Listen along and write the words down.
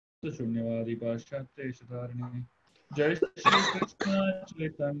शून्यवादी पाश्चात्य शतारिणी जय श्री कृष्ण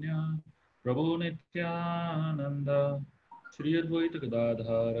चैतन्य प्रभु नित्यानंद श्री अद्वैत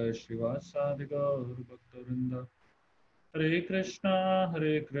गदाधर श्रीवासादि गौर भक्तवृंद हरे Krishna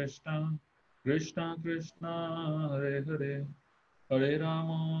Krishna Krishna Hare Hare Hare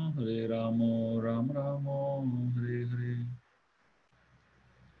Ram Ram Ram Hare Hare.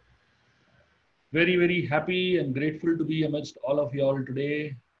 Very, very happy and grateful to be amidst all of you all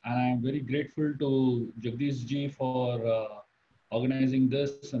today. And I'm very grateful to Jagdish ji for organizing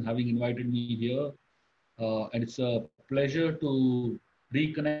this and having invited me here. And it's a pleasure to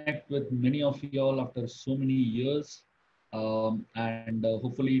reconnect with many of you all after so many years. And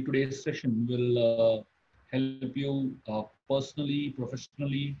hopefully today's session will help you personally,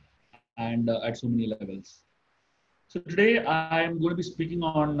 professionally, and at so many levels. So today I'm going to be speaking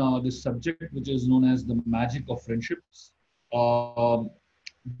on this subject, which is known as the magic of friendships. Um,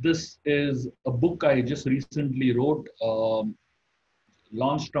 this is a book I just recently wrote,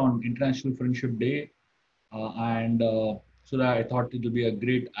 launched on International Friendship Day, and so that I thought it will be a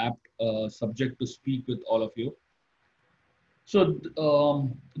great apt subject to speak with all of you. So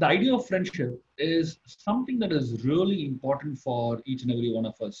the idea of friendship is something that is really important for each and every one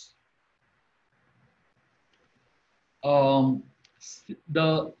of us. um,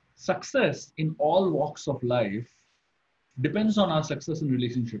 the success in all walks of life depends on our success in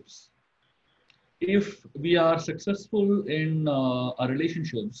relationships. If we are successful in our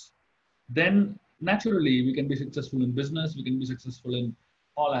relationships, then naturally we can be successful in business, we can be successful in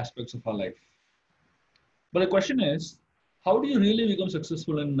all aspects of our life. But the question is, how do you really become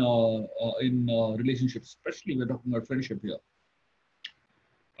successful in relationships, especially we're talking about friendship here?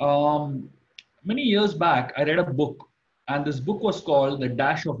 Um, Many years back, I read a book, and this book was called The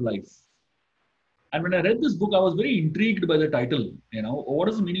Dash of Life. And when I read this book, I was very intrigued by the title. What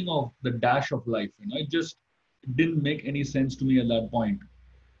is the meaning of the dash of life? It just didn't make any sense to me at that point.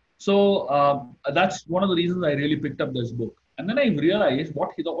 So that's one of the reasons I really picked up this book. And then I realized what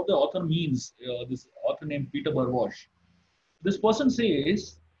the author means. This author named Peter Burwash. This person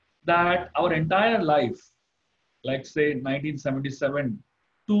says that our entire life, like say 1977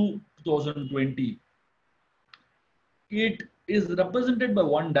 to 2020, it is represented by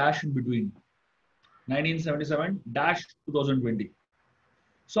one dash in between. 1977 dash 2020.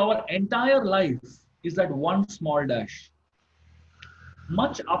 So our entire life is that one small dash.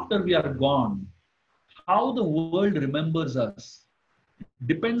 Much after we are gone, how the world remembers us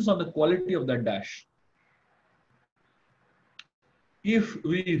depends on the quality of that dash. If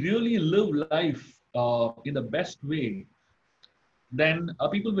we really live life in the best way, then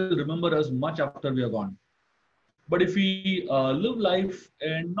people will remember us much after we are gone. But if we live life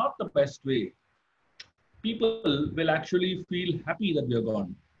in not the best way, people will actually feel happy that we are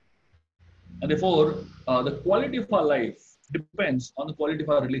gone. And therefore, the quality of our life depends on the quality of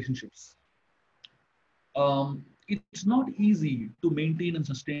our relationships. It's not easy to maintain and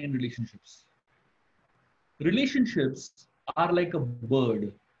sustain relationships. Relationships are like a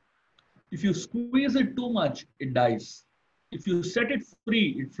bird. If you squeeze it too much, it dies. If you set it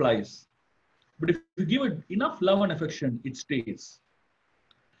free, it flies. But if you give it enough love and affection, it stays.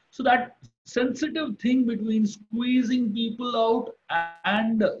 So that sensitive thing between squeezing people out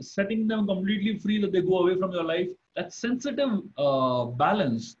and setting them completely free that they go away from your life, that sensitive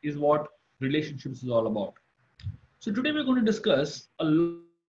balance is what relationships is all about. So today we're going to discuss a lot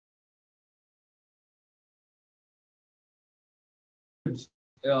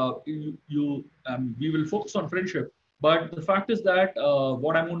of we will focus on friendship, but the fact is that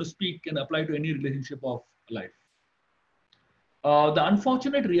what I'm going to speak can apply to any relationship of life. The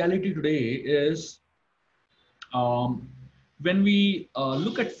unfortunate reality today is um, when we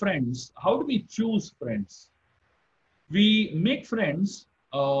look at friends, how do we choose friends? We make friends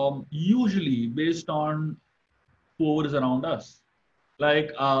usually based on whoever is around us.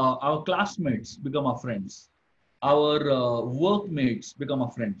 Like our classmates become our friends, our workmates become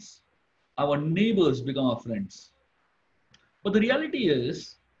our friends, our neighbors become our friends. But the reality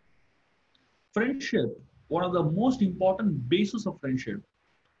is, friendship, one of the most important bases of friendship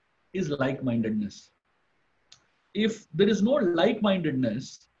is like mindedness. If there is no like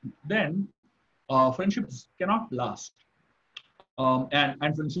mindedness, then friendships cannot last,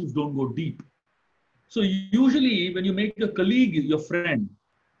 and friendships don't go deep. So, usually, when you make a colleague your friend,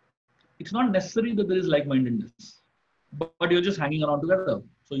 it's not necessary that there is like mindedness, but you're just hanging around together.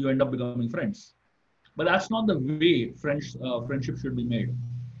 So, you end up becoming friends. But that's not the way friendship should be made.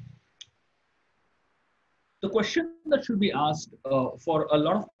 The question that should be asked for a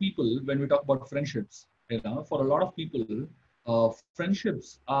lot of people when we talk about friendships, for a lot of people,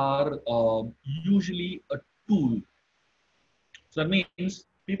 friendships are usually a tool. So that means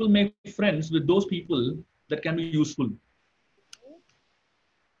people make friends with those people that can be useful,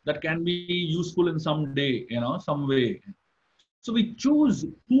 that can be useful in some day, some way. So we choose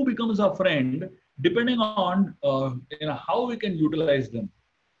who becomes our friend depending on how we can utilize them.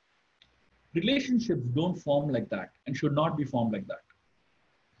 Relationships don't form like that and should not be formed like that.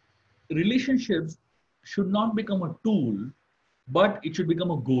 Relationships should not become a tool, but it should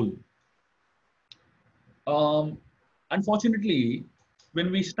become a goal. Um, Unfortunately,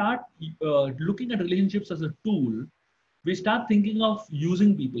 when we start looking at relationships as a tool, we start thinking of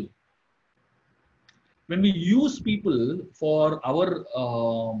using people. When we use people for our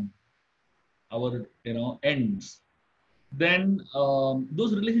ends, then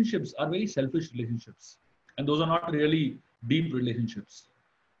those relationships are very selfish relationships, and those are not really deep relationships.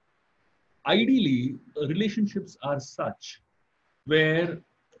 Ideally, relationships are such where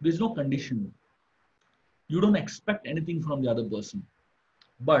there's no condition. You don't expect anything from the other person,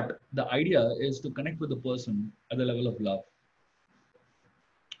 but the idea is to connect with the person at the level of love.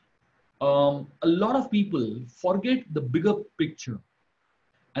 A lot of people forget the bigger picture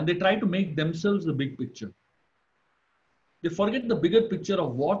and they try to make themselves the big picture. They forget the bigger picture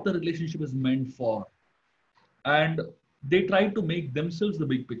of what the relationship is meant for, and they try to make themselves the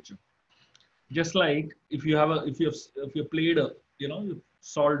big picture. Just like if you played you've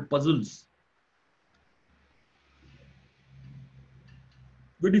solved puzzles.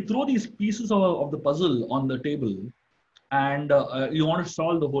 When you throw these pieces of the puzzle on the table and you want to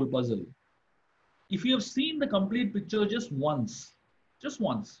solve the whole puzzle, if you have seen the complete picture just once,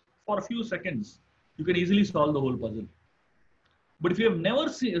 for a few seconds, you can easily solve the whole puzzle. But if you have never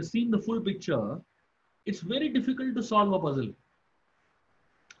seen the full picture, it's very difficult to solve a puzzle.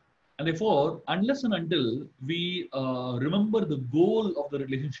 And therefore, unless and until we remember the goal of the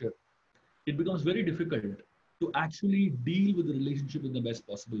relationship, it becomes very difficult to actually deal with the relationship in the best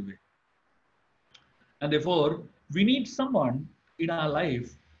possible way. And therefore, we need someone in our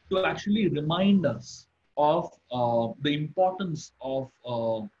life to actually remind us of the importance of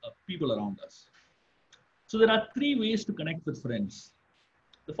people around us. So there are three ways to connect with friends.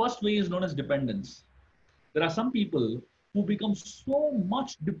 The first way is known as dependence. There are some people who become so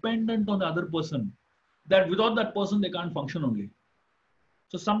much dependent on the other person that without that person they can't function only.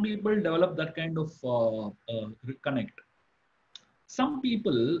 So some people develop that kind of connect. Some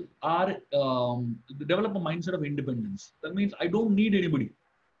people are develop a mindset of independence. That means I don't need anybody.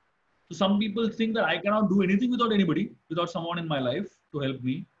 So some people think that I cannot do anything without anybody, without someone in my life to help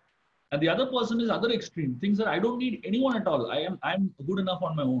me. And the other person is other extreme, thinks that I don't need anyone at all. I'm good enough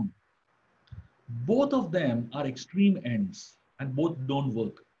on my own. Both of them are extreme ends and both don't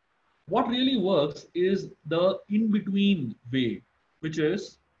work. What really works is the in-between way, which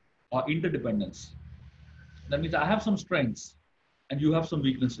is interdependence. That means I have some strengths and you have some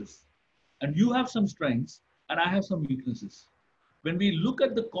weaknesses. And you have some strengths and I have some weaknesses. When we look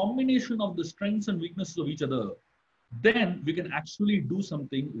at the combination of the strengths and weaknesses of each other, then we can actually do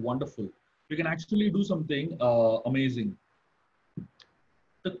something wonderful. We can actually do something amazing.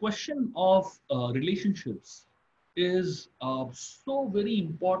 The question of relationships is so very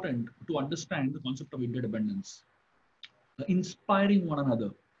important to understand the concept of interdependence, inspiring one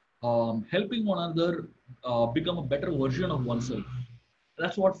another, helping one another become a better version of oneself.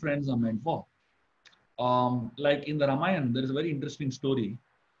 That's what friends are meant for. Like in the Ramayana, there is a very interesting story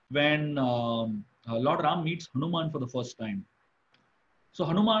when Lord Ram meets Hanuman for the first time. So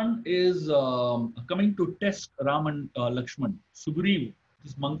Hanuman is coming to test Ram and Lakshman. Sugriv,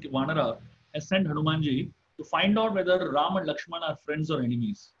 this monkey Vanara, has sent Hanumanji to find out whether Ram and Lakshman are friends or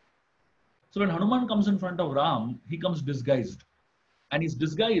enemies. So when Hanuman comes in front of Ram, he comes disguised. And he's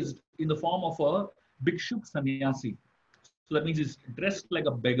disguised in the form of a bhikshuk sannyasi. So that means he's dressed like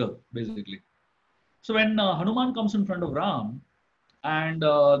a beggar, basically. So when Hanuman comes in front of Ram and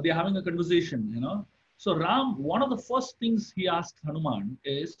they're having a conversation. So Ram, one of the first things he asks Hanuman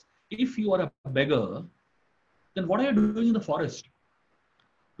is, if you are a beggar, then what are you doing in the forest?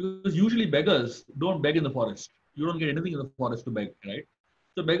 Because usually beggars don't beg in the forest. You don't get anything in the forest to beg, right?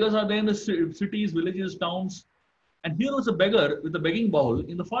 So beggars are there in the cities, villages, towns. And here was a beggar with a begging bowl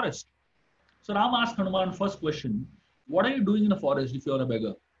in the forest. So Ram asked Hanuman first question, what are you doing in the forest if you're a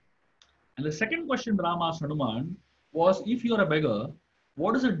beggar? And the second question Ram asked Hanuman was, if you're a beggar,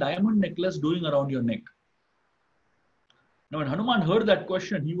 what is a diamond necklace doing around your neck? Now, when Hanuman heard that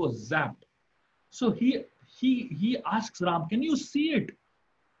question, he was zapped. So he asks Ram, can you see it?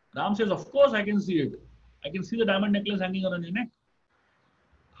 Ram says, of course I can see it. I can see the diamond necklace hanging around your neck.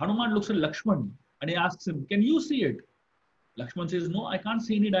 Hanuman looks at Lakshman and he asks him, can you see it? Lakshman says, no, I can't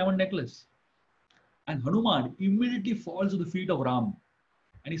see any diamond necklace. And Hanuman immediately falls to the feet of Ram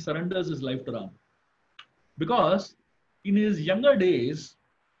and he surrenders his life to Ram. Because in his younger days,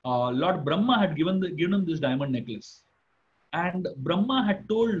 Lord Brahma had given him this diamond necklace. And Brahma had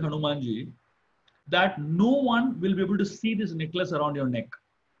told Hanumanji that no one will be able to see this necklace around your neck.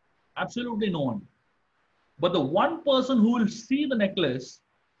 Absolutely no one. But the one person who will see the necklace,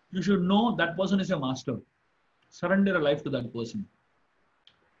 you should know that person is your master. Surrender a life to that person.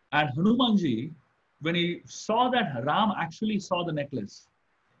 And Hanumanji, when he saw that Ram actually saw the necklace,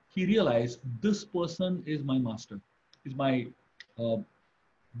 he realized this person is my master, is my uh,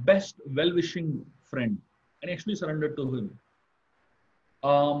 best well-wishing friend, and he actually surrendered to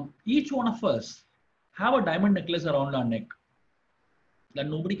him. Each one of us have a diamond necklace around our neck that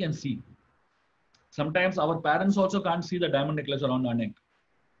nobody can see. Sometimes our parents also can't see the diamond necklace around our neck.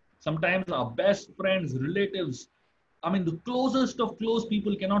 Sometimes our best friends, relatives, I mean, the closest of close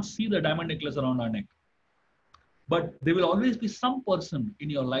people cannot see the diamond necklace around our neck. But there will always be some person in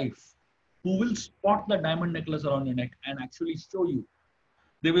your life who will spot the diamond necklace around your neck and actually show you.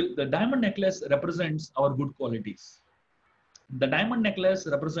 The diamond necklace represents our good qualities. The diamond necklace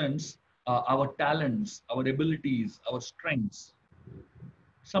represents our talents, our abilities, our strengths.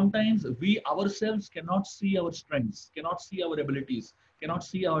 Sometimes we ourselves cannot see our strengths, cannot see our abilities, cannot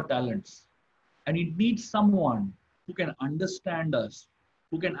see our talents. And it needs someone who can understand us,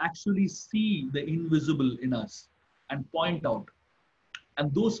 who can actually see the invisible in us and point out.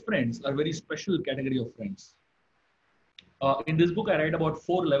 And those friends are very special category of friends. In this book, I write about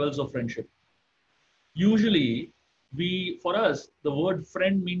 4 levels of friendship. Usually, for us, the word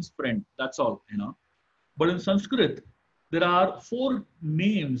friend means friend. That's all. But in Sanskrit, there are 4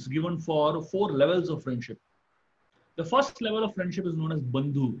 names given for 4 levels of friendship. The first level of friendship is known as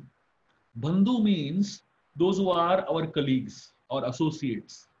bandhu. Bandhu means those who are our colleagues or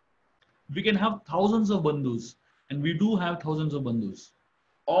associates. We can have thousands of bandhus, and we do have thousands of bandhus.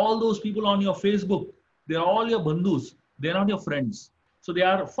 All those people on your Facebook, they're all your bandhus. They're not your friends. So they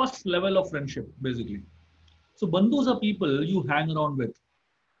are first level of friendship, basically. So bandhus are people you hang around with.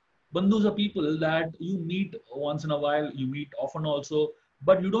 Bandhus are people that you meet once in a while, you meet often also,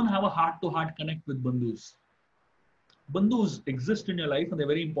 but you don't have a heart-to-heart connect with bandhus. Bandhus exist in your life and they're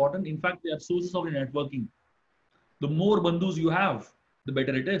very important. In fact, they are sources of networking. The more bandhus you have, the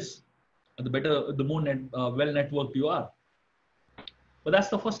better it is. The more well networked you are. But that's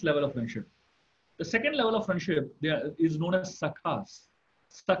the first level of friendship. The second level of friendship is known as sakhas.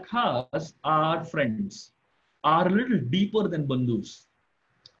 Sakhas are friends, are a little deeper than bandhus.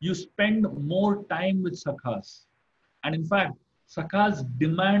 You spend more time with sakhas. And in fact, sakhas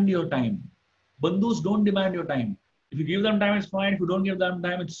demand your time. Bandhus don't demand your time. If you give them time, it's fine. If you don't give them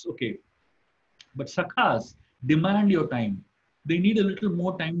time, it's okay. But sakhas demand your time. They need a little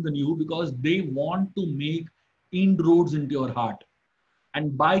more time than you because they want to make inroads into your heart.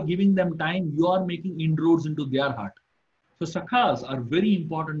 And by giving them time, you are making inroads into their heart. So sakhas are very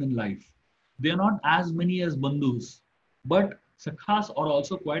important in life. They are not as many as bandhus, but sakhas are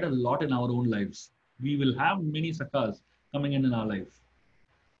also quite a lot in our own lives. We will have many sakhas coming in our life.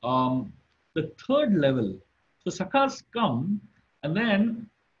 The third level, so sakhas come, and then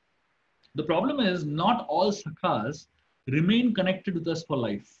the problem is not all sakhas remain connected with us for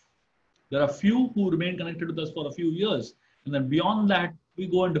life. There are few who remain connected with us for a few years, and then beyond that, we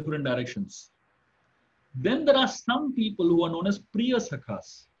go in different directions. Then there are some people who are known as Priya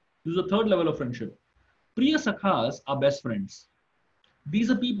Sakhas. This is the third level of friendship. Priya Sakhas are best friends. These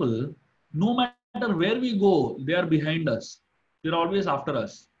are people, no matter where we go, they are behind us. They're always after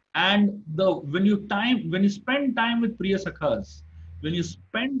us. And when you spend time with Priya Sakhas, when you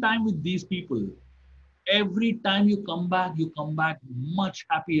spend time with these people, every time you come back much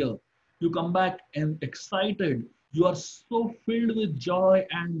happier. You come back and excited. You are so filled with joy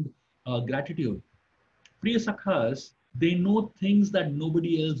and gratitude. Priya Sakhas, they know things that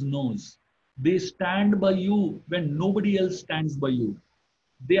nobody else knows. They stand by you when nobody else stands by you.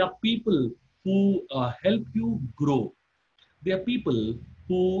 They are people who help you grow. They are people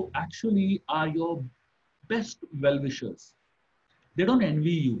who actually are your best well-wishers. They don't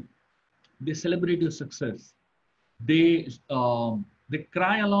envy you. They celebrate your success. They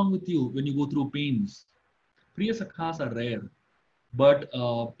cry along with you when you go through pains. Priya Sakhas are rare, but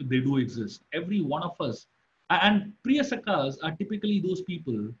they do exist. Every one of us, and Priya Sakhas are typically those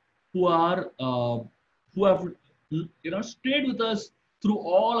people who are who have stayed with us through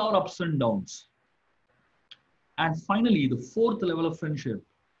all our ups and downs. And finally, the fourth level of friendship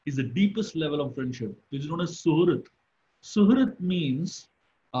is the deepest level of friendship, which is known as Suhrit. Suhrit means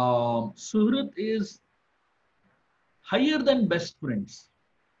Suhrit is higher than best friends.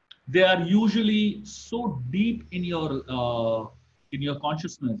 They are usually so deep in your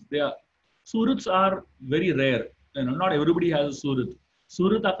consciousness. They are surits are very rare. Not everybody has a surit.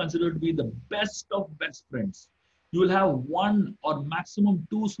 Surit are considered to be the best of best friends. You will have one or maximum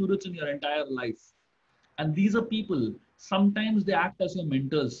two surits in your entire life. And these are people, sometimes they act as your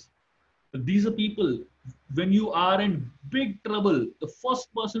mentors. These are people, when you are in big trouble, the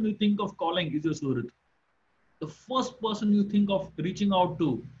first person you think of calling is your surit. The first person you think of reaching out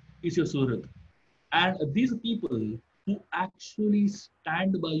to is your surit. And these are people who actually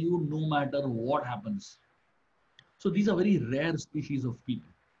stand by you no matter what happens. So these are very rare species of people.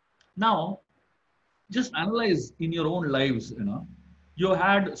 Now, just analyze in your own lives, you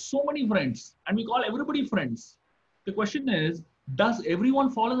had so many friends, and we call everybody friends. The question is, does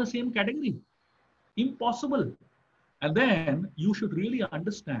everyone fall in the same category? Impossible. And then you should really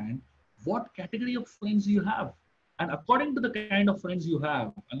understand what category of friends you have. And according to the kind of friends you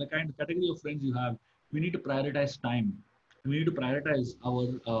have and the kind of category of friends you have, we need to prioritize time. We need to prioritize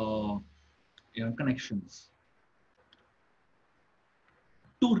our connections.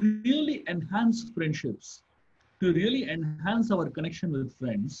 To really enhance friendships, to really enhance our connection with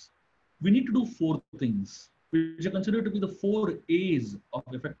friends, we need to do four things, which are considered to be the four A's of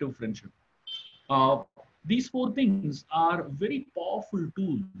effective friendship. Uh, these four things are very powerful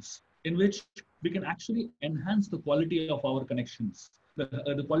tools in which we can actually enhance the quality of our connections,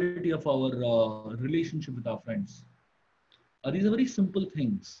 the quality of our relationship with our friends. These are very simple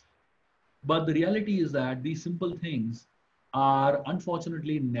things, but the reality is that these simple things are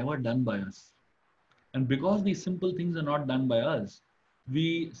unfortunately never done by us. And because these simple things are not done by us,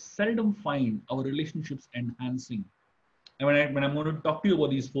 we seldom find our relationships enhancing. And when I'm going to talk to you about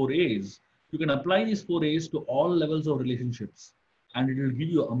these four A's, you can apply these four A's to all levels of relationships, and it will give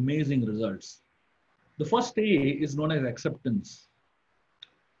you amazing results. The first A is known as acceptance.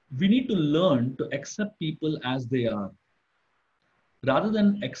 We need to learn to accept people as they are, rather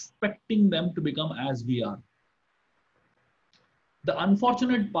than expecting them to become as we are. The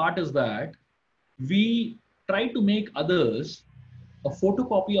unfortunate part is that we try to make others a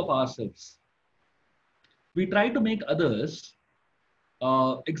photocopy of ourselves. We try to make others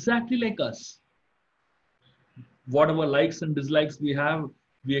exactly like us. Whatever likes and dislikes we have,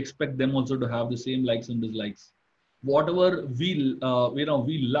 we expect them also to have the same likes and dislikes. Whatever we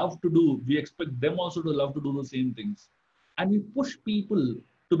love to do, we expect them also to love to do the same things. And we push people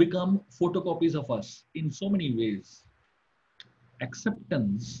to become photocopies of us in so many ways.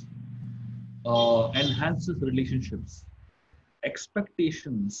 Acceptance enhances relationships.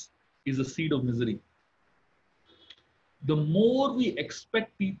 Expectations is a seed of misery. The more we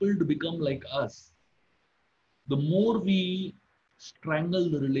expect people to become like us, the more we strangle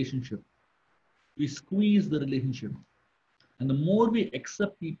the relationship, we squeeze the relationship. And the more we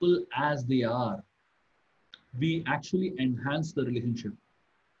accept people as they are, we actually enhance the relationship.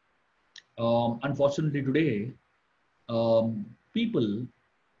 Unfortunately, today, people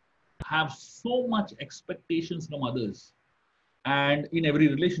have so much expectations from others and in every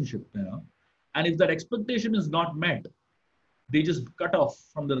relationship, and if that expectation is not met, they just cut off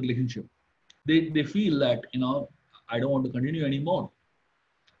from the relationship. They feel that, I don't want to continue anymore.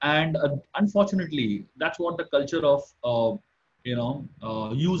 And unfortunately, that's what the culture of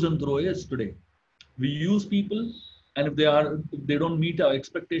use and throw is today. We use people, and if they don't meet our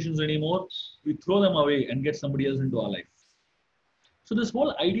expectations anymore, we throw them away and get somebody else into our life. So this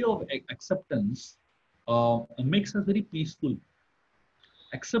whole idea of acceptance makes us very peaceful.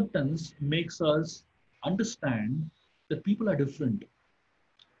 Acceptance makes us understand that people are different.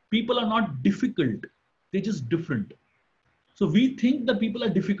 People are not difficult, they're just different. So we think that people are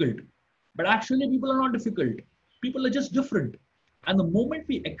difficult, but actually people are not difficult. People are just different. And the moment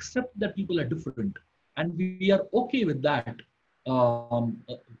we accept that people are different and we are okay with that,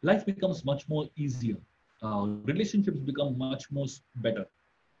 life becomes much more easier. Relationships become much more better.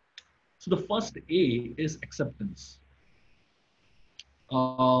 So the first A is acceptance.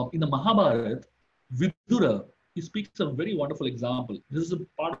 In the Mahabharata, Vidura, he speaks a very wonderful example. This is a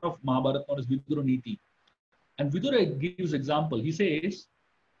part of Mahabharata known as Vidura Niti. And Vidura gives example. He says,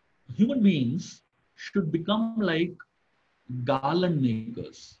 human beings should become like garland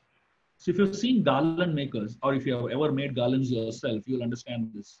makers. So if you've seen garland makers, or if you have ever made garlands yourself, you'll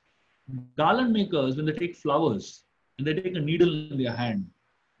understand this. Garland makers, when they take flowers and they take a needle in their hand,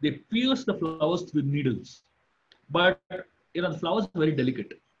 they pierce the flowers with needles. But the flowers are very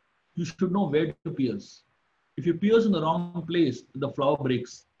delicate. You should know where to pierce. If you pierce in the wrong place, the flower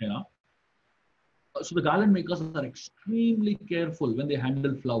breaks. So the garland makers are extremely careful when they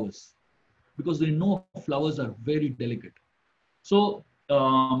handle flowers. because they know flowers are very delicate. So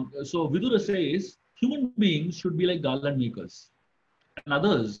Vidura says human beings should be like garland makers, and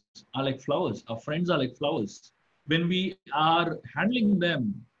others are like flowers. Our friends are like flowers. When we are handling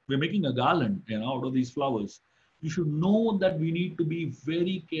them, we're making a garland, out of these flowers. We should know that we need to be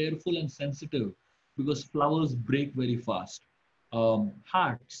very careful and sensitive because flowers break very fast.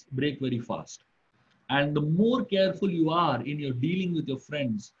 Hearts break very fast. And the more careful you are in your dealing with your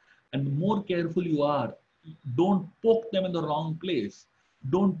friends, and the more careful you are, don't poke them in the wrong place,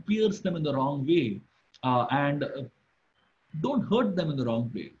 don't pierce them in the wrong way, and don't hurt them in the wrong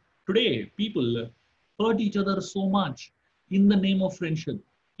way. Today, people hurt each other so much in the name of friendship,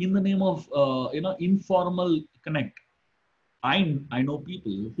 in the name of informal connect. I know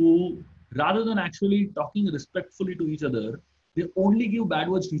people who, rather than actually talking respectfully to each other, they only give bad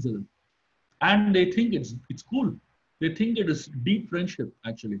words to each other, and they think it's cool. They think it is deep friendship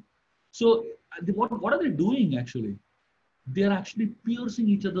actually. So what are they doing actually? They are actually piercing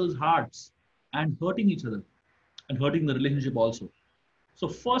each other's hearts and hurting each other and hurting the relationship also. So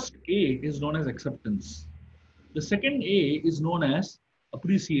first A is known as acceptance. The second A is known as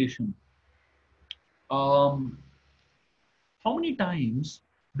appreciation. Um, how many times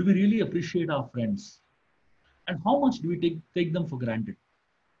do we really appreciate our friends, and how much do we take them for granted?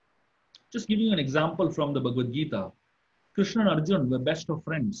 Just giving you an example from the Bhagavad Gita. Krishna and Arjun were best of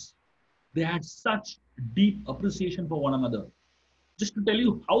friends. They had such deep appreciation for one another. Just to tell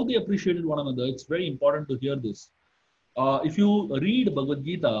you how they appreciated one another, it's very important to hear this. If you read Bhagavad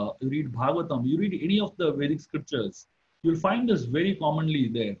Gita, you read Bhagavatam, you read any of the Vedic scriptures, you'll find this very commonly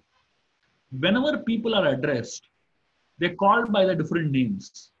there. Whenever people are addressed, they're called by the different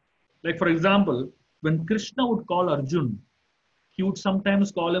names. Like, for example, when Krishna would call Arjun, he would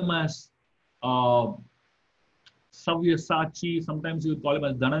sometimes call him as uh, Savyasachi, sometimes he'll call him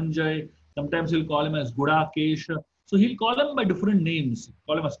as Dhananjay, sometimes he'll call him as Gudakesha. So he'll call him by different names,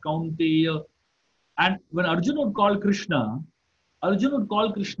 call him as Kaunteya. And when Arjun would call Krishna, Arjun would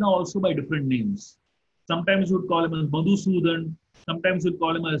call Krishna also by different names. Sometimes he would call him as Madhusudan, sometimes he would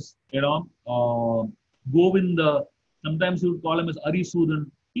call him as, Govinda, sometimes he would call him as Arisudan.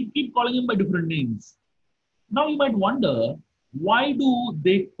 He'd keep calling him by different names. Now you might wonder, why do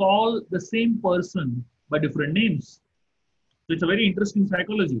they call the same person by different names? So it's a very interesting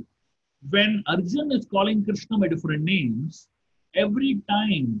psychology. When Arjun is calling Krishna by different names, every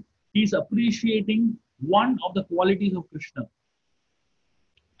time he's appreciating one of the qualities of Krishna.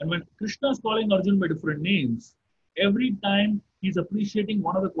 And when Krishna is calling Arjun by different names, every time he's appreciating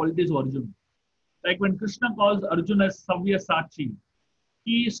one of the qualities of Arjun. Like when Krishna calls Arjun as Savyasachi,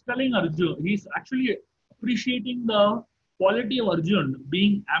 he is telling Arjun, he's actually appreciating the quality of Arjun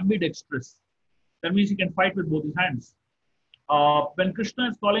being ambidextrous. That means he can fight with both his hands. When Krishna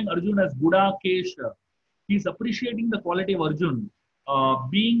is calling Arjun as Buddha Kesha, he's appreciating the quality of Arjun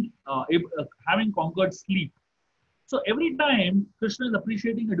having conquered sleep. So every time Krishna is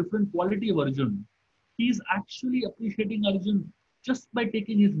appreciating a different quality of Arjun, he's actually appreciating Arjun just by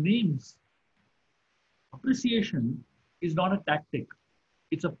taking his names. Appreciation is not a tactic.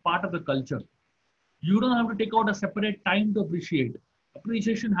 It's a part of the culture. You don't have to take out a separate time to appreciate.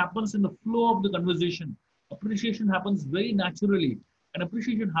 Appreciation happens in the flow of the conversation. Appreciation happens very naturally, and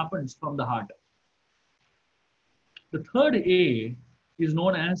appreciation happens from the heart. The third A is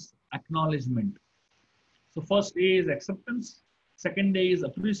known as acknowledgement. So first A is acceptance, second A is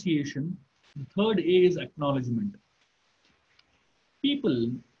appreciation, the third A is acknowledgement.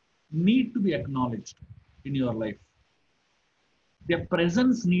 People need to be acknowledged in your life. Their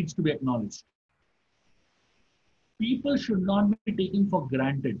presence needs to be acknowledged. People should not be taken for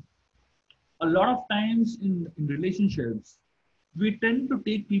granted. A lot of times in relationships, we tend to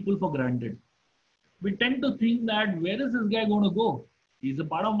take people for granted. We tend to think that, where is this guy going to go? He's a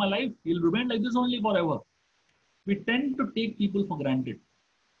part of my life. He'll remain like this only forever. We tend to take people for granted.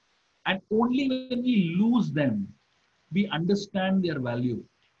 And only when we lose them, we understand their value.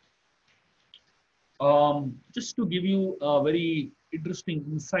 Just to give you a very interesting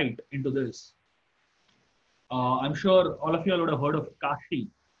insight into this, I'm sure all of you would have heard of Kashi.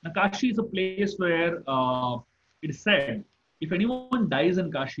 Now, Kashi is a place where it is said, if anyone dies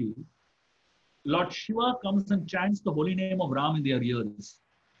in Kashi, Lord Shiva comes and chants the holy name of Ram in their ears.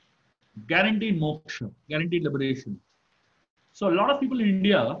 Guaranteed moksha, guaranteed liberation. So a lot of people in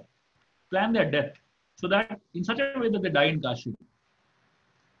India plan their death so that in such a way that they die in Kashi.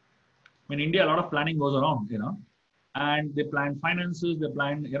 In India, a lot of planning goes around, and they plan finances, they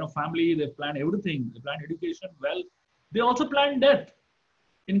plan, family, they plan everything, they plan education. Well, they also plan death.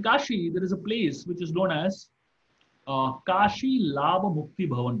 In Kashi, there is a place which is known as Kashi Labha Mukti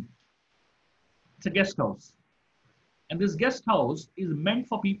Bhavan. It's a guest house. And this guest house is meant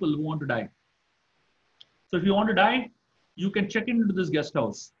for people who want to die. So if you want to die, you can check into this guest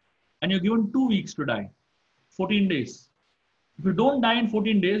house and you're given 2 weeks to die, 14 days. If you don't die in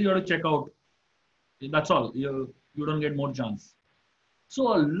 14 days, you have to check out. That's all. You don't get more chance.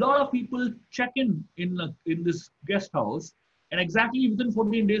 So a lot of people check in this guest house, and exactly within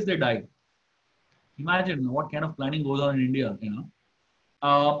 14 days they die. Imagine what kind of planning goes on in India, you know.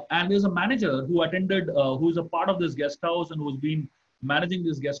 And there's a manager who attended, who is a part of this guest house and who's been managing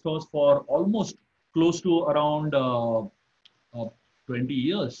this guest house for almost close to around 20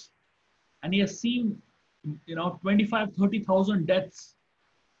 years. And he has seen, 25, 30,000 deaths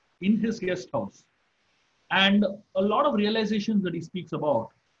in his guest house. And a lot of realizations that he speaks about.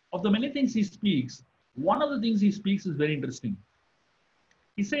 Of the many things he speaks, one of the things he speaks is very interesting.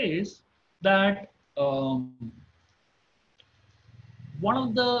 He says that one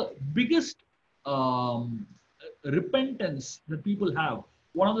of the biggest repentance that people have,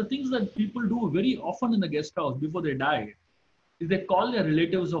 one of the things that people do very often in the guest house before they die, is they call their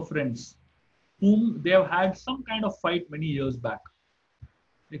relatives or friends whom they have had some kind of fight many years back.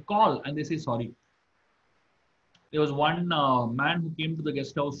 They call and they say sorry. There was one man who came to the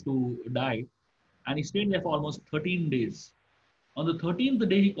guest house to die, and he stayed there for almost 13 days. On the 13th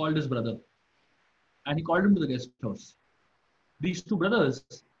day, he called his brother, and he called him to the guest house. These two brothers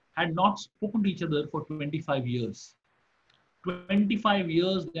had not spoken to each other for 25 years. 25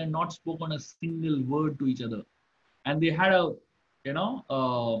 years, they had not spoken a single word to each other. And they had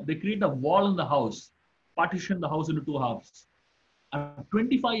they created a wall in the house, partitioned the house into two halves. And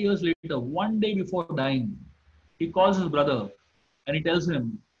 25 years later, one day before dying, he calls his brother and he tells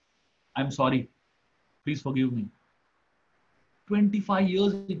him, I'm sorry, please forgive me. 25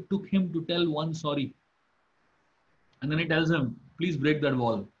 years it took him to tell one sorry. And then he tells him, please break that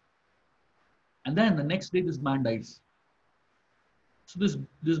wall. And then the next day, this man dies. So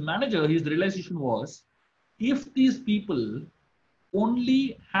this manager, his realization was, if these people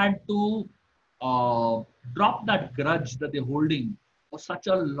only had to drop that grudge that they're holding for such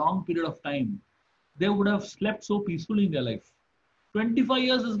a long period of time, they would have slept so peacefully in their life. 25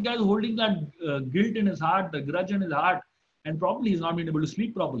 years, this guy is holding that guilt in his heart, the grudge in his heart, and probably he's not been able to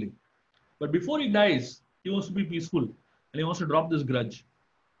sleep properly. But before he dies, he wants to be peaceful and he wants to drop this grudge.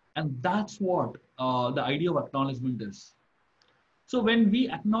 And that's what the idea of acknowledgement is. So when we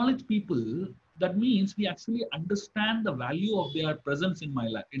acknowledge people, that means we actually understand the value of their presence in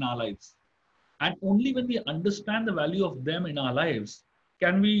our lives. And only when we understand the value of them in our lives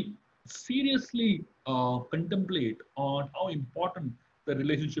can we seriously contemplate on how important the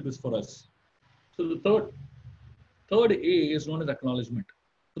relationship is for us. So the third A is known as acknowledgement.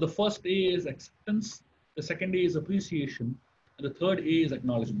 So the first A is acceptance, the second A is appreciation, and the third A is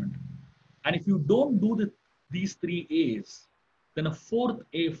acknowledgement. And if you don't do these three A's, then a fourth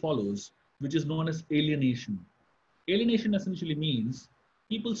A follows, which is known as alienation. Alienation essentially means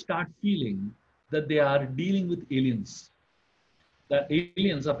people start feeling that they are dealing with aliens. That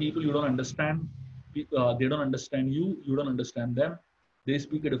aliens are people you don't understand. They don't understand you. You don't understand them. They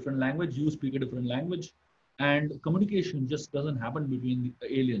speak a different language. You speak a different language. And communication just doesn't happen between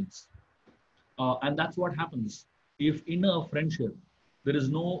the aliens. And that's what happens if in a friendship there's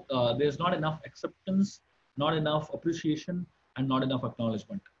not enough acceptance, not enough appreciation, and not enough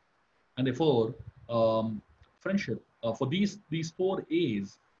acknowledgement. And therefore, friendship for these four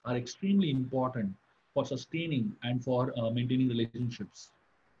A's are extremely important for sustaining and for maintaining relationships.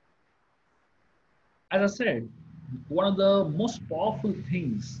 As I said, one of the most powerful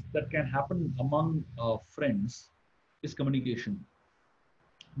things that can happen among friends is communication.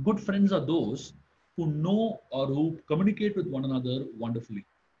 Good friends are those who know or who communicate with one another wonderfully.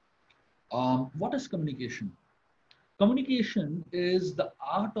 What is communication? Communication is the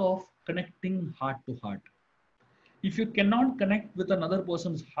art of connecting heart to heart. If you cannot connect with another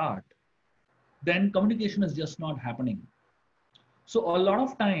person's heart, then communication is just not happening. So a lot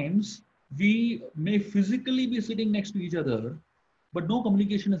of times we may physically be sitting next to each other, but no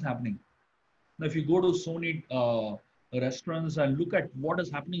communication is happening. Now, if you go to so many restaurants and look at what is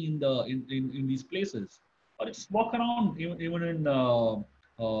happening in these places, or just walk around even in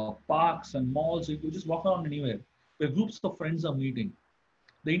parks and malls, you just walk around anywhere where groups of friends are meeting.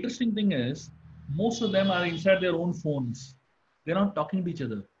 The interesting thing is, most of them are inside their own phones. They're not talking to each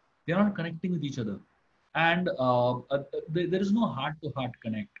other. They're not connecting with each other. And there is no heart-to-heart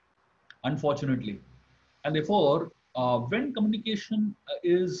connect, unfortunately. And therefore, when communication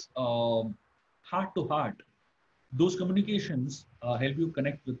is heart-to-heart, those communications help you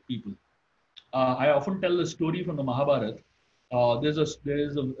connect with people. I often tell a story from the Mahabharata.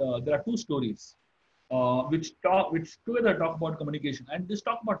 There are two stories. which together talk about communication and this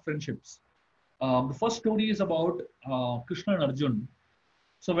talk about friendships. The first story is about Krishna and Arjun.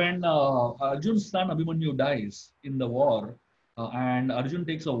 So when Arjun's son Abhimanyu dies in the war, and Arjun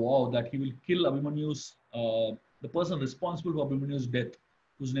takes a vow that he will kill the person responsible for Abhimanyu's death,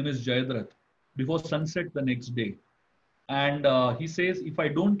 whose name is Jayadratha, before sunset the next day. And he says, if I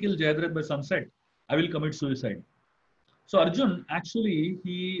don't kill Jayadratha by sunset, I will commit suicide. So Arjun actually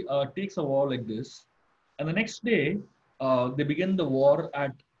he takes a vow like this, and the next day they begin the war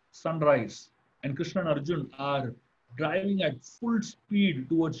at sunrise, and Krishna and Arjun are driving at full speed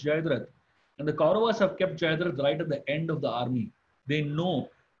towards Jayadratha, and the Kauravas have kept Jayadratha right at the end of the army. They know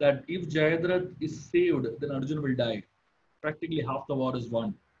that if Jayadratha is saved, then Arjun will die. Practically half the war is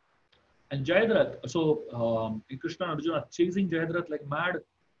won. And Jayadratha, so Krishna and Arjun are chasing Jayadratha like mad.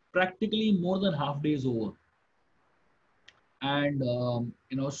 Practically more than half day is over, and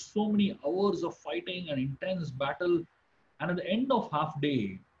so many hours of fighting and intense battle, and at the end of half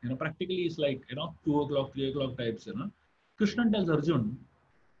day, practically it's like 2 o'clock, 3 o'clock types. Krishna tells Arjun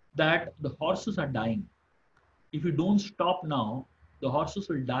that the horses are dying. If you don't stop now, the horses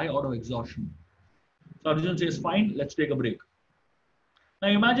will die out of exhaustion. So Arjun says, fine, let's take a break. Now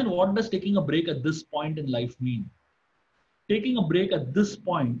imagine, what does taking a break at this point in life mean? Taking a break at this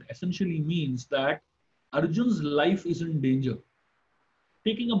point essentially means that Arjun's life is in danger.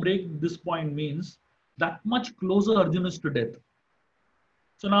 Taking a break at this point means that much closer Arjun is to death.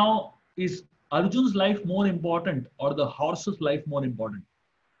 So now, is Arjun's life more important or the horse's life more important?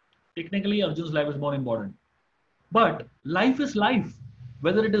 Technically, Arjun's life is more important. But life is life.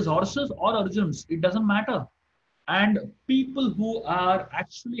 Whether it is horses or Arjun's, it doesn't matter. And people who are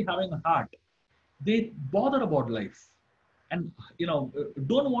actually having a heart, they bother about life. And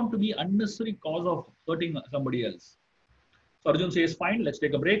don't want to be unnecessary cause of hurting somebody else. So Arjun says, fine, let's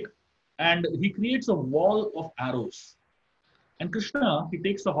take a break. And he creates a wall of arrows. And Krishna, he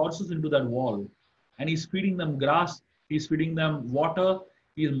takes the horses into that wall and he's feeding them grass, he's feeding them water,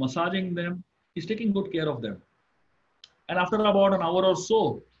 he's massaging them, he's taking good care of them. And after about an hour or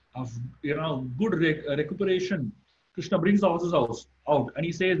so of good recuperation, Krishna brings the horses out and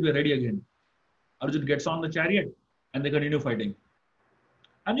he says, we're ready again. Arjun gets on the chariot and they continue fighting.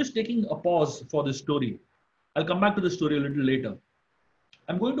 I'm just taking a pause for this story. I'll come back to the story a little later.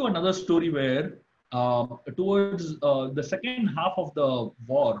 I'm going to another story where towards the second half of the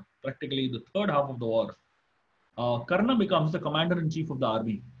war, practically the third half of the war, Karna becomes the commander-in-chief of the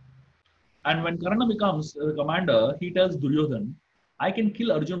army. And when Karna becomes the commander, he tells Duryodhan, I can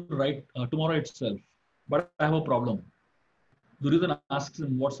kill Arjun right tomorrow itself, but I have a problem. Duryodhan asks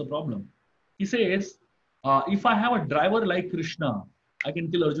him, what's the problem? He says, if I have a driver like Krishna, I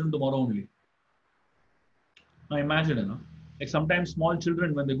can kill Arjun tomorrow only. Now imagine, like sometimes small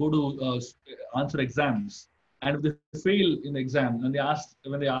children, when they go to answer exams, and if they fail in the exam, and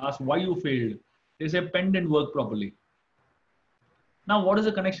when they ask why you failed, they say pen didn't work properly. Now, what is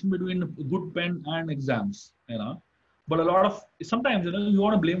the connection between good pen and exams? But a lot of sometimes you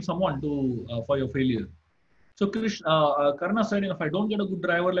want to blame someone for your failure. So Karna said, if I don't get a good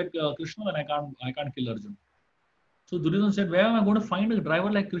driver like Krishna, then I can't kill Arjun. So Duryodhana said, where am I going to find a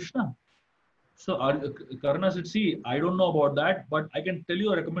driver like Krishna? So Karna said, see, I don't know about that, but I can tell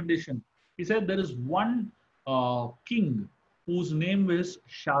you a recommendation. He said, there is one king whose name is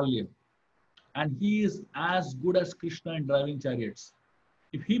Shalya, and he is as good as Krishna in driving chariots.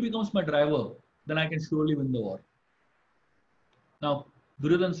 If he becomes my driver, then I can surely win the war. Now,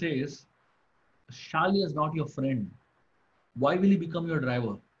 Duryodhana says, Shalya is not your friend. Why will he become your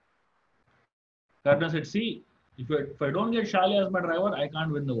driver? Karna said, see, if I don't get Shalya as my driver, I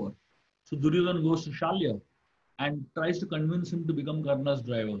can't win the war. So Duryodhana goes to Shalya and tries to convince him to become Karna's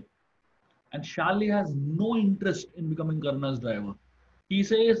driver. And Shalya has no interest in becoming Karna's driver. He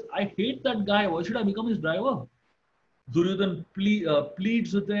says, I hate that guy. Why should I become his driver? Duryodhana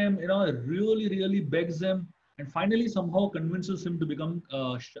pleads with him, really, really begs him, and finally somehow convinces him to become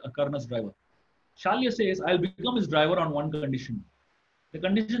Karna's driver. Shalya says, I'll become his driver on one condition. The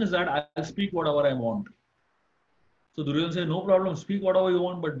condition is that I'll speak whatever I want. So Duryodhana says, no problem, speak whatever you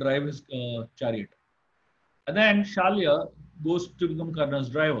want, but drive his chariot. And then Shalya goes to become Karna's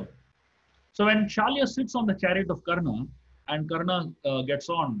driver. So when Shalya sits on the chariot of Karna and Karna gets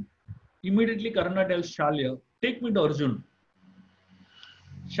on, immediately Karna tells Shalya, take me to Arjun.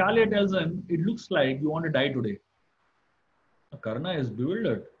 Shalya tells him, it looks like you want to die today. Karna is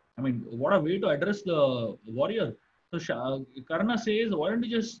bewildered. I mean, what a way to address the warrior. So Karna says, why don't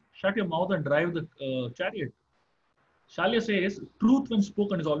you just shut your mouth and drive the chariot? Shalya says, truth when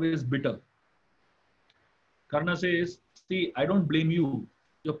spoken is always bitter. Karna says, see, I don't blame you.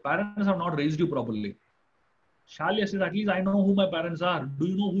 Your parents have not raised you properly. Shalya says, at least I know who my parents are. Do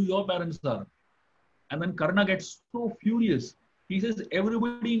you know who your parents are? And then Karna gets so furious. He says,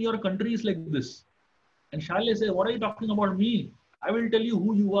 everybody in your country is like this. And Shalya says, what are you talking about me? I will tell you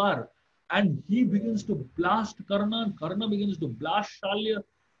who you are. And he begins to blast Karna. Karna begins to blast Shalya.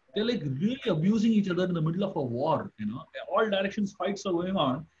 They're like really abusing each other in the middle of a war. All directions fights are going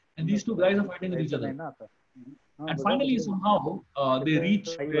on. And these two guys are fighting with each other. And finally, somehow, they reach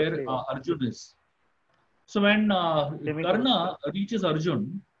where Arjun is. So when Karna reaches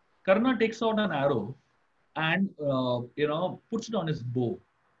Arjun, Karna takes out an arrow and puts it on his bow,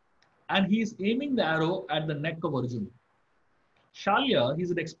 and he is aiming the arrow at the neck of Arjun. Shalya,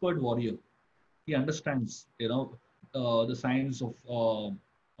 he's an expert warrior. He understands the science of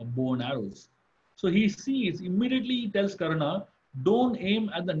bow and arrows. So he sees immediately. He tells Karna, "Don't aim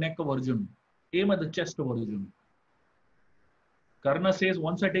at the neck of Arjun. Aim at the chest of Arjun." Karna says,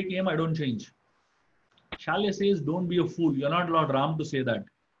 "Once I take aim, I don't change." Shalya says, "Don't be a fool. You're not allowed Ram to say that.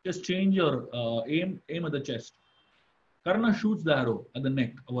 Just change your aim at the chest." Karna shoots the arrow at the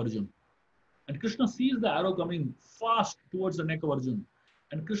neck of Arjun. And Krishna sees the arrow coming fast towards the neck of Arjun.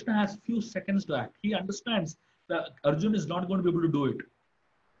 And Krishna has few seconds to act. He understands that Arjun is not going to be able to do it.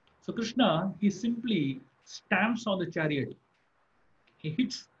 So Krishna, he simply stamps on the chariot. He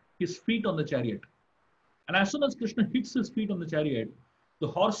hits his feet on the chariot. And as soon as Krishna hits his feet on the chariot, the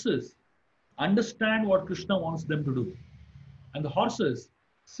horses understand what Krishna wants them to do. And the horses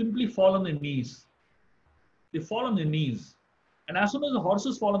simply fall on their knees. They fall on their knees. And as soon as the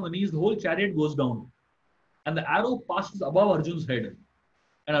horses fall on the knees, the whole chariot goes down. And the arrow passes above Arjun's head.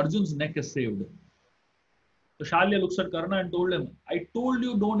 And Arjun's neck is saved. So Shalya looks at Karna and told him, "I told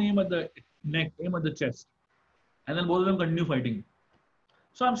you don't aim at the neck, aim at the chest." And then both of them continue fighting.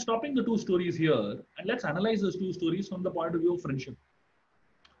 So I'm stopping the two stories here. And let's analyze those two stories from the point of view of friendship.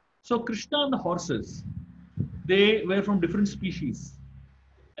 So Krishna and the horses, they were from different species.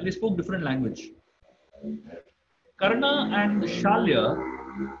 And they spoke different language. Karna and Shalya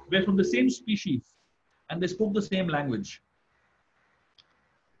were from the same species and they spoke the same language.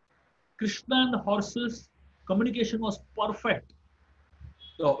 Krishna and the horses, communication was perfect.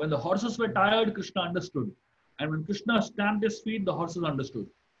 So when the horses were tired, Krishna understood. And when Krishna stamped his feet, the horses understood.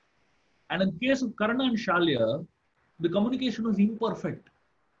 And in case of Karna and Shalya, the communication was imperfect.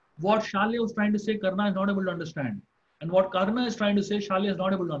 What Shalya was trying to say, Karna is not able to understand. And what Karna is trying to say, Shalya is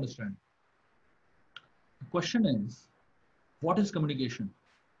not able to understand. The question is, what is communication?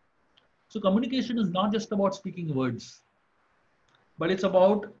 So communication is not just about speaking words, but it's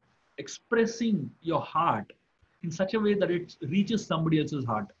about expressing your heart in such a way that it reaches somebody else's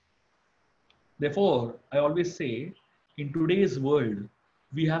heart. Therefore, I always say, in today's world,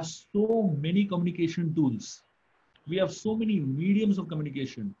 we have so many communication tools. We have so many mediums of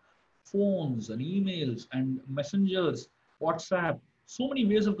communication, phones and emails and messengers, WhatsApp, so many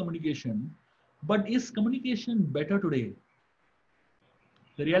ways of communication. But is communication better today?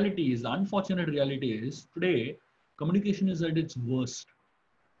 The reality is, the unfortunate reality is, today, communication is at its worst.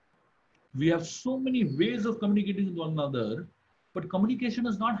 We have so many ways of communicating with one another, but communication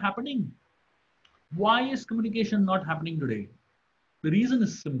is not happening. Why is communication not happening today? The reason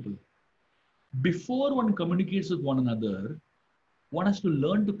is simple. Before one communicates with one another, one has to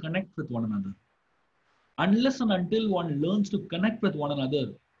learn to connect with one another. Unless and until one learns to connect with one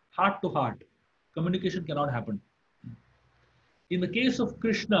another, heart to heart, communication cannot happen. In the case of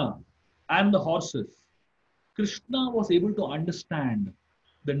Krishna and the horses, Krishna was able to understand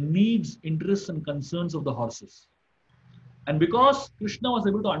the needs, interests, and concerns of the horses. And because Krishna was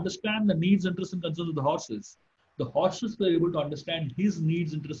able to understand the needs, interests, and concerns of the horses were able to understand his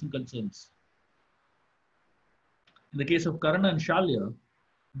needs, interests, and concerns. In the case of Karna and Shalya,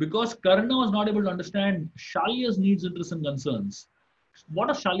 because Karna was not able to understand Shalya's needs, interests, and concerns, what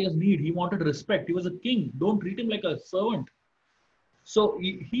does Shalya's need? He wanted respect. He was a king. Don't treat him like a servant. So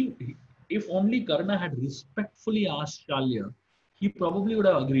if only Karna had respectfully asked Shalya, he probably would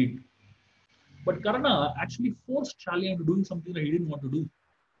have agreed. But Karna actually forced Shalya into doing something that he didn't want to do.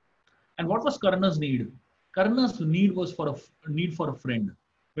 And what was Karna's need? Karna's need was for a friend.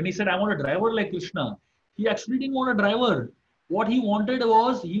 When he said, "I want a driver like Krishna," he actually didn't want a driver. What he wanted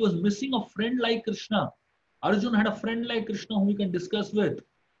was, he was missing a friend like Krishna. Arjun had a friend like Krishna whom he can discuss with.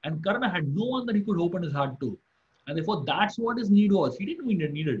 And Karna had no one that he could open his heart to. And therefore, that's what his need was. He didn't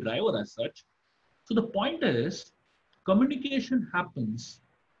need a driver as such. So the point is, communication happens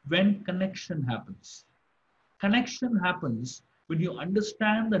when connection happens. Connection happens when you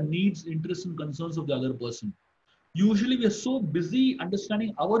understand the needs, interests, and concerns of the other person. Usually, we are so busy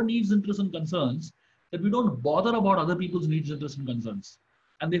understanding our needs, interests, and concerns that we don't bother about other people's needs, interests, and concerns.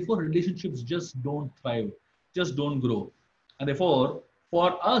 And therefore, relationships just don't thrive. just don't grow. And therefore,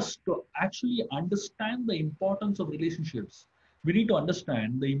 for us to actually understand the importance of relationships, we need to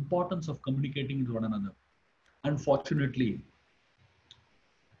understand the importance of communicating with one another. Unfortunately,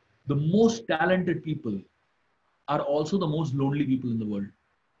 the most talented people are also the most lonely people in the world.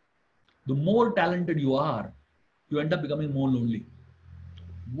 The more talented you are, you end up becoming more lonely.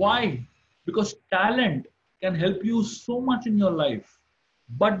 Why? Because talent can help you so much in your life.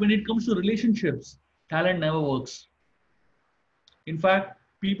 But when it comes to relationships, talent never works. In fact,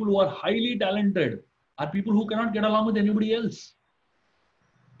 people who are highly talented are people who cannot get along with anybody else.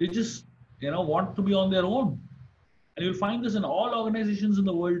 They just, want to be on their own. And you'll find this in all organizations in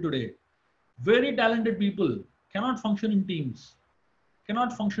the world today. Very talented people cannot function in teams,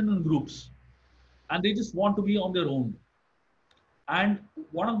 cannot function in groups, and they just want to be on their own. And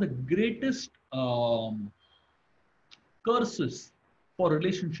one of the greatest curses for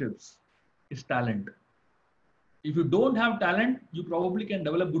relationships is talent. If you don't have talent, you probably can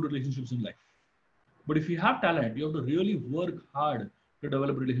develop good relationships in life. But if you have talent, you have to really work hard to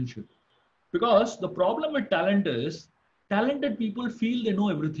develop relationship. Because the problem with talent is talented people feel they know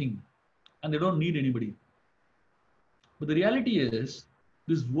everything and they don't need anybody. But the reality is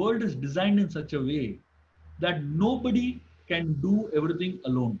this world is designed in such a way that nobody can do everything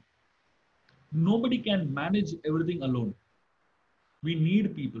alone. Nobody can manage everything alone. We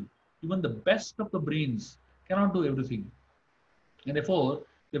need people. Even the best of the brains cannot do everything. And therefore,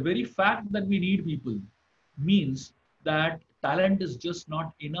 the very fact that we need people means that talent is just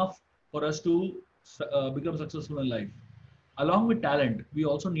not enough for us to become successful in life. Along with talent, we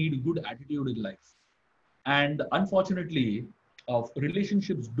also need good attitude in life. And unfortunately,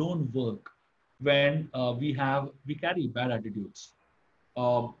 relationships don't work when we carry bad attitudes.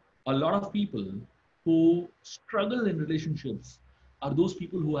 Uh, a lot of people who struggle in relationships are those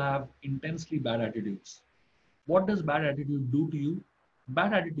people who have intensely bad attitudes. What does bad attitude do to you?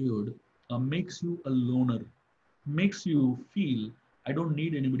 Bad attitude makes you a loner, makes you feel I don't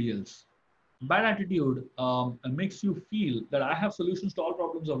need anybody else. Bad attitude makes you feel that I have solutions to all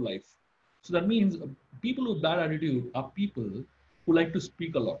problems of life. So that means people with bad attitude are people who like to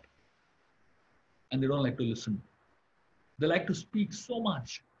speak a lot and they don't like to listen. They like to speak so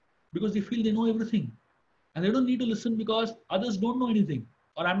much because they feel they know everything and they don't need to listen because others don't know anything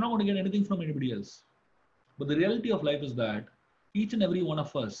or I'm not going to get anything from anybody else. But the reality of life is that each and every one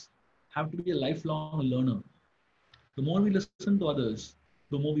of us have to be a lifelong learner. The more we listen to others,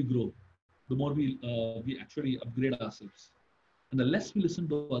 the more we grow, the more we actually upgrade ourselves. And the less we listen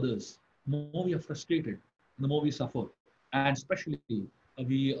to others, the more we are frustrated, the more we suffer. And especially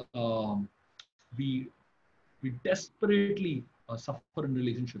we we desperately suffer in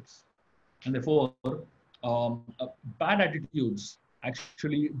relationships. And therefore, bad attitudes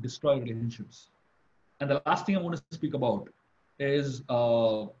actually destroy relationships. And the last thing I want to speak about is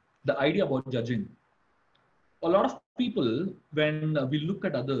the idea about judging. A lot of people, when we look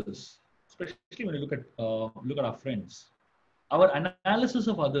at others, especially when we look at our friends, our analysis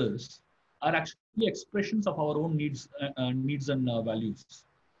of others are actually expressions of our own needs and values.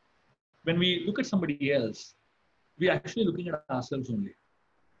 When we look at somebody else, we're actually looking at ourselves only.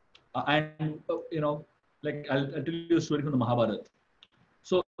 Like I'll tell you a story from the Mahabharata.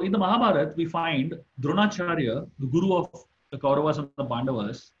 So in the Mahabharata, we find Dronacharya, the guru of the Kauravas and the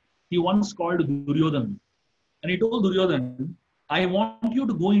Pandavas, he once called Duryodhan and he told Duryodhan, I want you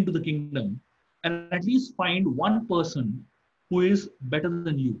to go into the kingdom and at least find one person who is better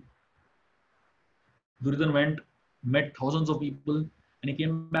than you. Duryodhan went, met thousands of people, and he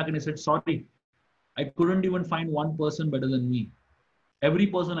came back and he said, sorry, I couldn't even find one person better than me. Every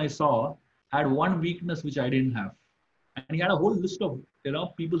person I saw had one weakness which I didn't have. And he had a whole list of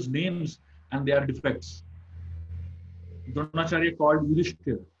people's names and their defects. Dronacharya called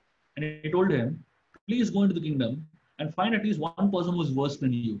Yudhishthir and he told him, please go into the kingdom and find at least one person who is worse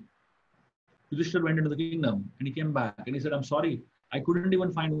than you. Yudhishthir went into the kingdom and he came back and he said, I'm sorry, I couldn't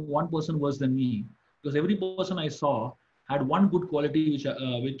even find one person worse than me because every person I saw had one good quality which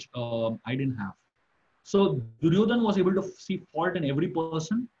I didn't have. So Duryodhan was able to see fault in every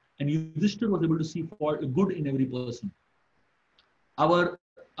person and Yudhishthir was able to see good in every person. Our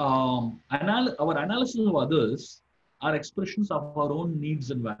our analysis of others are expressions of our own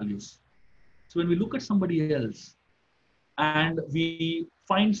needs and values. So when we look at somebody else and we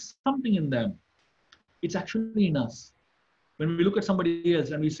find something in them, it's actually in us. When we look at somebody else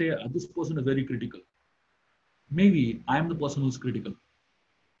and we say, this person is very critical, maybe I am the person who's critical.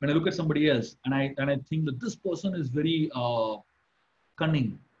 When I look at somebody else and I think that this person is very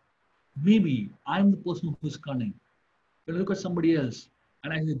cunning, maybe I'm the person who is cunning. When I look at somebody else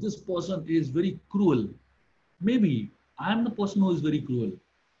and I say this person is very cruel, Maybe I'm the person who is very cruel.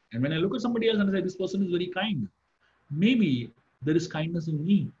 And when I look at somebody else and I say, this person is very kind, maybe there is kindness in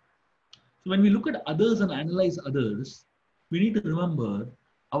me. So when we look at others and analyze others, we need to remember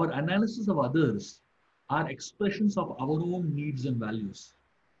our analysis of others are expressions of our own needs and values.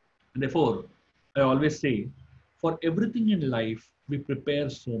 And therefore, I always say, for everything in life, we prepare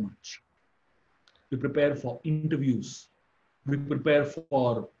so much. We prepare for interviews. We prepare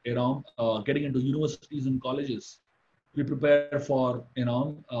for getting into universities and colleges. We prepare for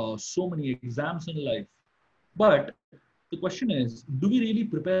so many exams in life. But the question is, do we really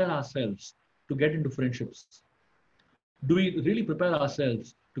prepare ourselves to get into friendships? Do we really prepare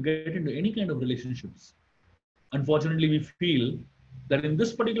ourselves to get into any kind of relationships? Unfortunately, we feel that in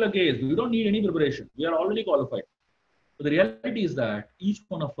this particular case, we don't need any preparation. We are already qualified. But the reality is that each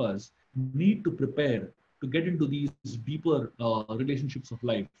one of us need to prepare to get into these deeper relationships of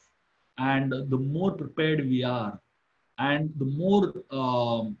life. And the more prepared we are, and the more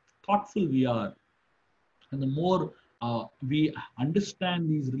thoughtful we are, and the more we understand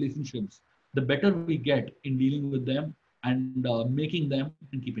these relationships, the better we get in dealing with them and making them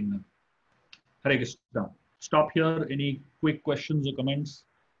and keeping them. Hare Krishna. Stop here. Any quick questions or comments,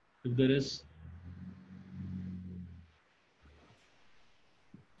 if there is?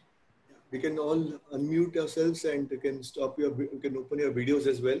 We can all unmute ourselves and you can you can open your videos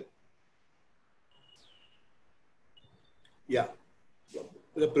as well. Yeah.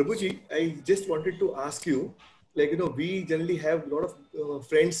 Prabhuji, I just wanted to ask you, we generally have a lot of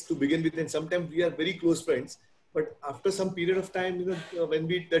friends to begin with, and sometimes we are very close friends. But after some period of time, when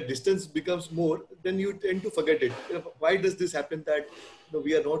the distance becomes more, then you tend to forget it. Why does this happen that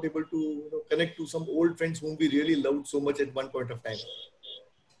we are not able to connect to some old friends whom we really loved so much at one point of time?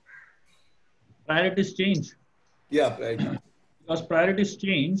 Priorities change. Yeah, right. Because priorities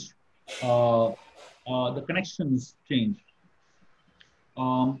change, the connections change.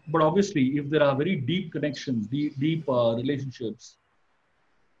 But obviously, if there are very deep connections, deep relationships,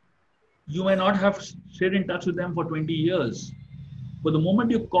 you may not have stayed in touch with them for 20 years. But the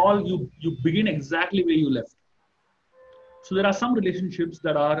moment you call, you begin exactly where you left. So there are some relationships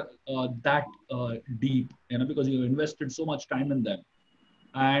that are that deep, because you invested so much time in them,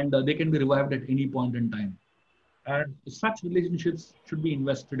 and they can be revived at any point in time. And such relationships should be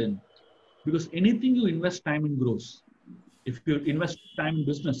invested in, because anything you invest time in grows. If you invest time in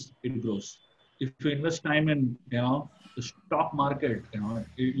business, it grows. If you invest time in the stock market,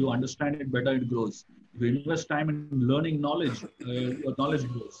 you understand it better, it grows. If you invest time in learning knowledge, your knowledge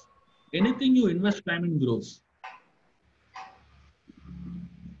grows. Anything you invest time in grows.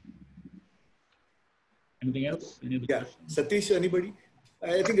 Anything else? Any other questions? Satish, anybody?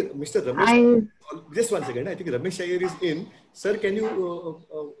 I think Mr. Ramesh, just one second. I think Ramesh Iyer is in. Sir, can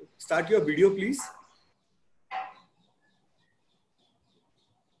you start your video, please?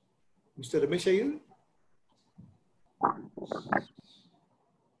 Mr. Ramesh Iyer?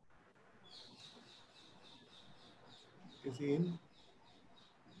 Is he in?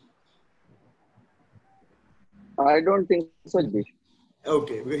 I don't think so, Jish.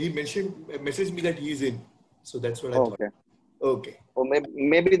 Okay, he messaged me that he is in. So that's what I thought. Okay. Or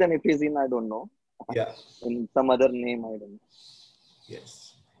maybe then if he's in, I don't know. Yeah. In some other name, I don't know.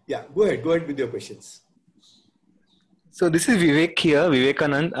 Yes. Yeah, go ahead with your questions. So this is Vivek here,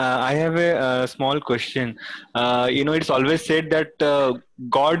 Vivekanand. I have a small question. It's always said that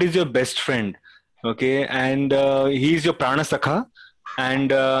God is your best friend, okay, and He is your Prana Sakha,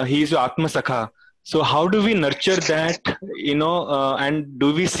 and He is your Atma Sakha. So how do we nurture that, and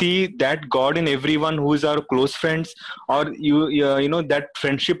do we see that God in everyone who is our close friends, or that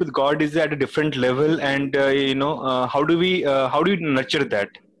friendship with God is at a different level, and how do we nurture that?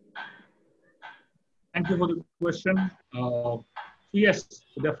 Thank you for the question. Yes,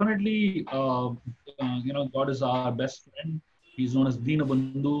 definitely, God is our best friend. He's known as Dina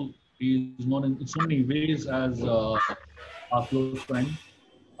Bandhu. He's known in so many ways as our close friend.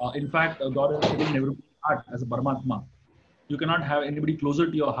 In fact, God is sitting in everybody's heart as a Paramatma. You cannot have anybody closer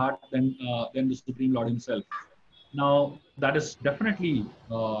to your heart than the Supreme Lord Himself. Now, that is definitely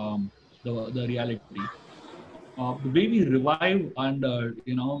the reality. The way we revive and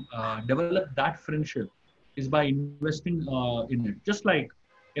develop that friendship is by investing in it. Just like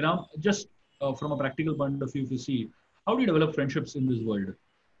from a practical point of view, if you see, how do you develop friendships in this world?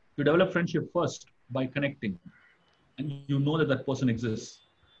 You develop friendship first by connecting, and you know that person exists.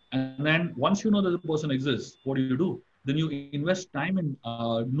 And then once you know that the person exists, what do? Then you invest time in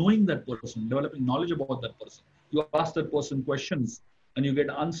knowing that person, developing knowledge about that person. You ask that person questions and you get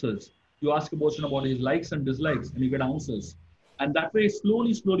answers. You ask a person about his likes and dislikes and you get answers. And that way,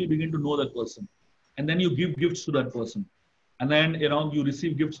 slowly begin to know that person. and then you give gifts to that person, and then you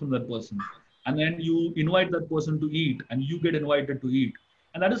receive gifts from that person, and then you invite that person to eat, and you get invited to eat,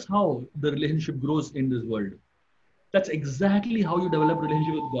 and that is how the relationship grows in this world. That's exactly how you develop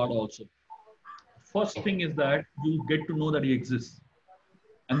relationship with God also. First thing is that you get to know that He exists,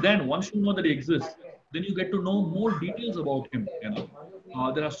 and then once you know that He exists, then you get to know more details about Him.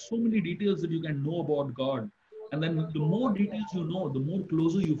 There are so many details that you can know about God, and then the more details you know, the more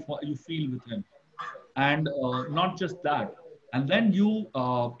closer you feel with Him, and not just that, and then you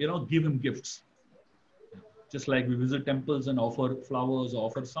give Him gifts, just like we visit temples and offer flowers,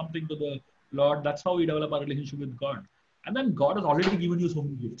 offer something to the Lord. That's how we develop our relationship with God. And then God has already given you so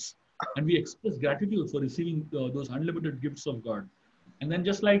many gifts. And we express gratitude for receiving those unlimited gifts of God. And then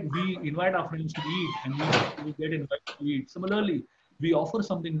just like we invite our friends to eat and we get invited to eat, similarly, we offer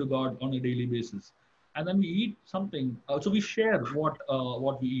something to God on a daily basis. And then we eat something. So we share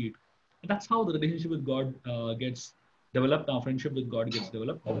what we eat. And that's how the relationship with God gets developed. Our friendship with God gets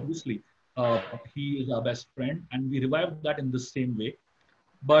developed. Obviously, he is our best friend, and we revive that in the same way.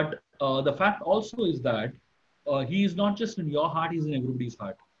 But the fact also is that he is not just in your heart; he's in everybody's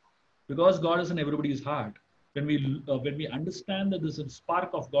heart. Because God is in everybody's heart. When we understand that there's a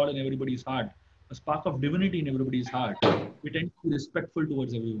spark of God in everybody's heart, a spark of divinity in everybody's heart, we tend to be respectful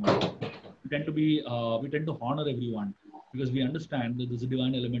towards everyone. We tend to honor everyone because we understand that there's a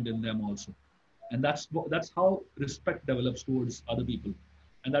divine element in them also, and that's how respect develops towards other people,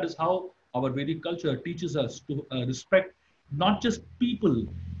 and that is how our Vedic culture teaches us to respect not just people,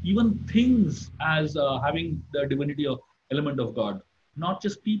 even things as having the divinity or element of God. Not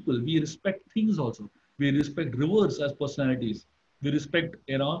just people, we respect things also. We respect rivers as personalities. We respect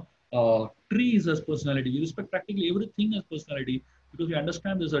trees as personality. We respect practically everything as personality because we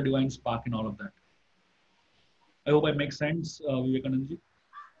understand there's a divine spark in all of that. I hope I make sense, Vivekanand.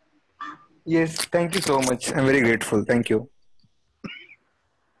 Yes, thank you so much. I'm very grateful. Thank you.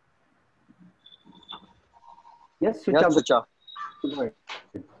 Yes, Yes, Sucha. Sucha. Go ahead.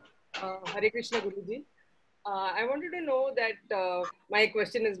 Hare Krishna Guruji. I wanted to know that my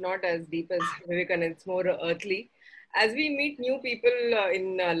question is not as deep as Vivekanand, it's more earthly. As we meet new people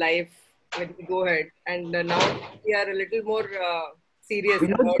in life, when we go ahead, and now we are a little more serious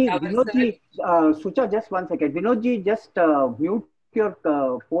about our Vinodji, Sucha, just 1 second. Vinodji, just mute your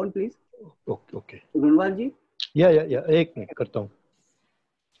phone, please. Okay okay Gunwal ji. या एक minute करता हूँ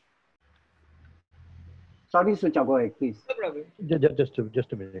Sorry, Sucha, go ahead, please. No problem.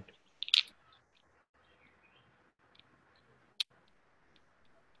 just a minute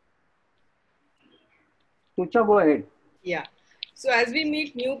Sucha, go ahead. Yeah. So as we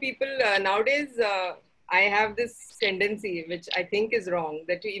meet new people nowadays, I have this tendency, which I think is wrong,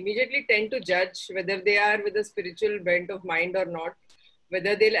 that you immediately tend to judge whether they are with a spiritual bent of mind or not,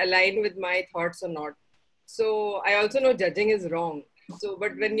 whether they'll align with my thoughts or not. So I also know judging is wrong. So,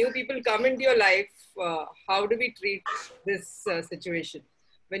 but when new people come into your life, how do we treat this situation?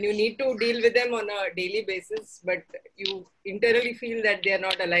 When you need to deal with them on a daily basis, but you internally feel that they are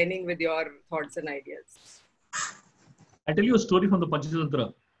not aligning with your thoughts and ideas. I tell you a story from the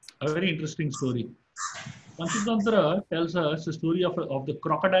Panchatantra, a very interesting story. Panchatantra tells us the story of the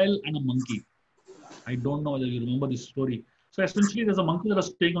crocodile and a monkey. I don't know whether you remember this story. So essentially, there's a monkey that was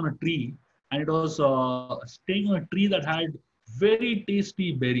staying on a tree, and it was staying on a tree that had very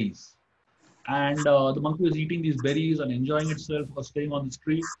tasty berries. And the monkey was eating these berries and enjoying itself for staying on this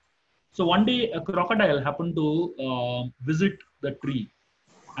tree. So one day, a crocodile happened to visit the tree.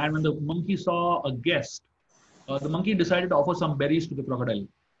 And when the monkey saw a guest, the monkey decided to offer some berries to the crocodile.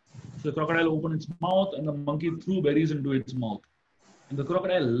 So the crocodile opened its mouth and the monkey threw berries into its mouth. And the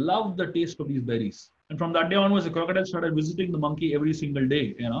crocodile loved the taste of these berries. And from that day onwards, the crocodile started visiting the monkey every single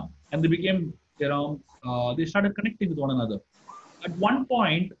day, and they became, they started connecting with one another. At one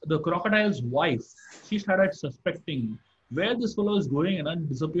point, the crocodile's wife, she started suspecting where this fellow is going, and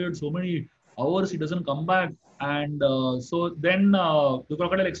disappeared so many hours, he doesn't come back. And so then the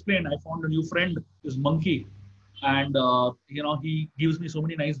crocodile explained, I found a new friend, this monkey, and he gives me so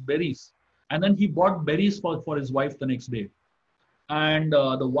many nice berries. And then he bought berries for his wife the next day. And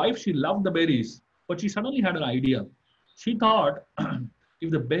the wife, she loved the berries, but she suddenly had an idea. She thought, if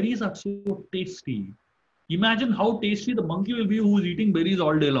the berries are so tasty, imagine how tasty the monkey will be who is eating berries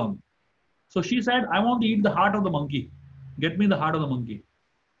all day long. So she said, I want to eat the heart of the monkey. Get me the heart of the monkey.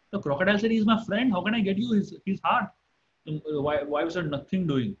 The crocodile said, he's my friend. How can I get you his heart? The wife said, nothing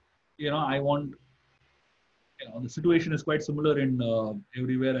doing. I want, the situation is quite similar in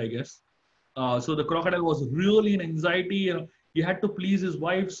everywhere, I guess. So the crocodile was really in anxiety. He had to please his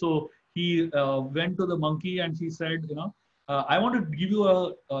wife. So he went to the monkey and she said, I want to give you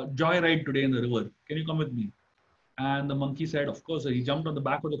a joyride today in the river. Can you come with me? And the monkey said, of course. He jumped on the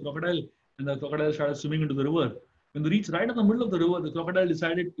back of the crocodile, and the crocodile started swimming into the river. When they reached right in the middle of the river, the crocodile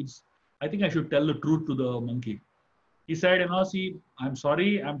decided, I think I should tell the truth to the monkey. He said, see, I'm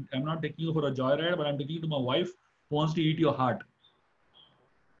sorry, I'm not taking you for a joyride, but I'm taking you to my wife who wants to eat your heart.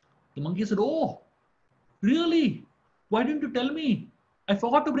 The monkey said, oh, really? Why didn't you tell me? I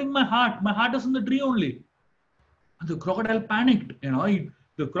forgot to bring my heart. My heart is in the tree only. And the crocodile panicked.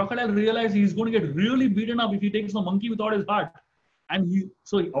 The crocodile realized he's going to get really beaten up if he takes the monkey without his heart. And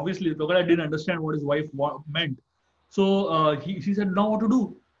obviously the crocodile didn't understand what his wife meant. So he said, now what to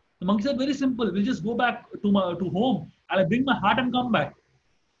do? The monkey said, very simple. We'll just go back to home. I'll bring my heart and come back.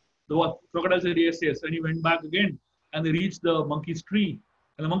 The crocodile said, yes, yes. And he went back again. And they reached the monkey's tree.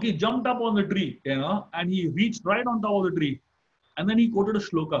 And the monkey jumped up on the tree, and he reached right on top of the tree. And then he quoted a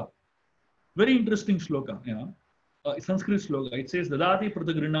shloka. Very interesting shloka, Sanskrit shloka. It says, Dadati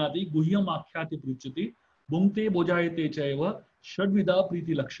pratagrinati guhyam akhyati pruchati bhungte bojayate chaiva shadvida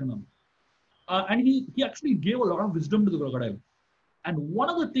priti lakshanam. And he actually gave a lot of wisdom to the crocodile. And one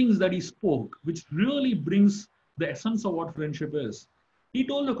of the things that he spoke, which really brings the essence of what friendship is, he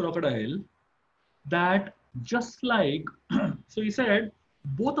told the crocodile that just like, so he said,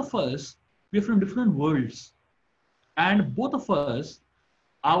 both of us, we are from different worlds. And both of us,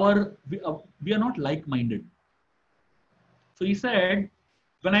 we are not like-minded. So he said,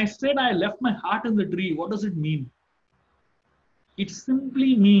 when I said I left my heart in the tree, what does it mean? It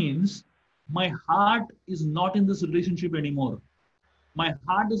simply means my heart is not in this relationship anymore. My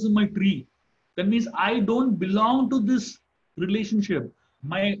heart is in my tree. That means I don't belong to this relationship.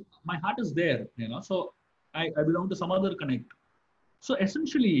 My heart is there, so I belong to some other connect. So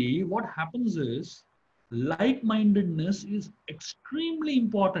essentially what happens is like-mindedness is extremely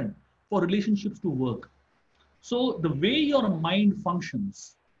important for relationships to work. So the way your mind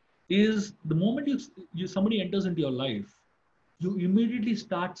functions is the moment somebody enters into your life, you immediately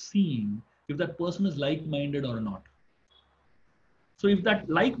start seeing if that person is like-minded or not. So if that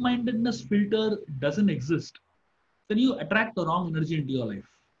like-mindedness filter doesn't exist, then you attract the wrong energy into your life.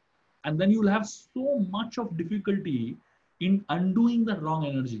 And then you'll have so much of difficulty in undoing the wrong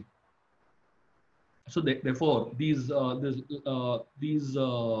energy. So therefore, these these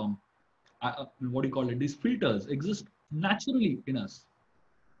filters exist naturally in us,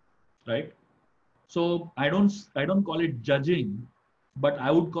 right? So I don't call it judging, but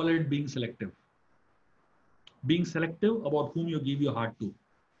I would call it being selective. Being selective about whom you give your heart to.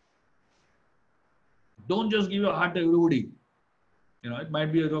 Don't just give your heart to everybody. It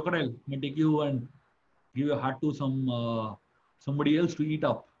might be a crocodile. It may take you and give your heart to somebody else to eat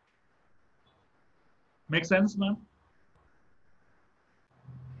up. Make sense, ma'am?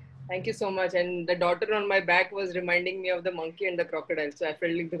 Thank you so much. And the daughter on my back was reminding me of the monkey and the crocodile. So I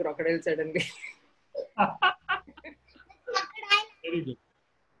felt like the crocodile suddenly. Very good.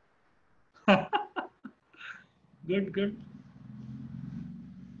 Good.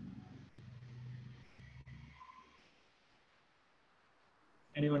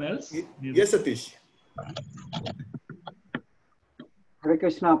 Anyone else? Yes, Satish. Hare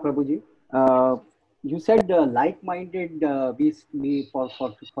Krishna, Prabhuji. You said like-minded. We for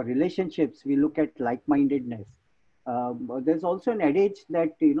relationships we look at like-mindedness. There's also an adage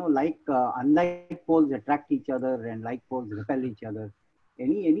that unlike poles attract each other and like poles repel each other.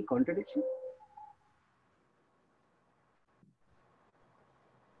 Any contradiction?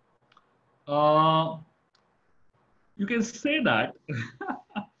 You can say that,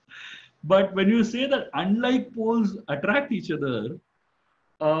 but when you say that unlike poles attract each other,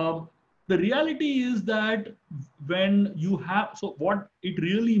 the reality is that when you have, so what it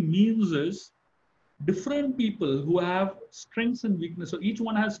really means is different people who have strengths and weaknesses. So each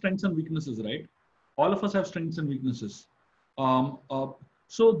one has strengths and weaknesses, right? All of us have strengths and weaknesses. So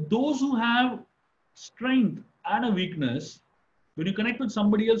those who have strength and a weakness, when you connect with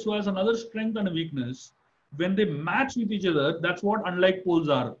somebody else who has another strength and a weakness, when they match with each other, that's what unlike poles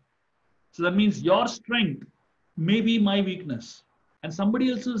are. So that means your strength may be my weakness, and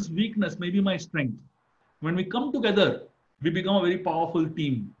somebody else's weakness may be my strength. When we come together, we become a very powerful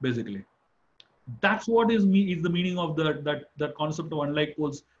team, basically. That's what is the meaning of that concept of unlike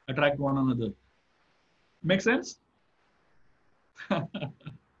poles attract one another. Make sense?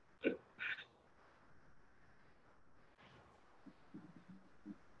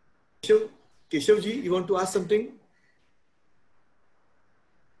 Keshavji, you want to ask something?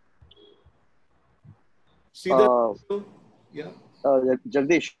 Uh, yeah.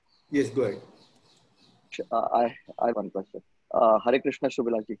 Jagdish, Yes, go ahead. I have one question. Hare Krishna,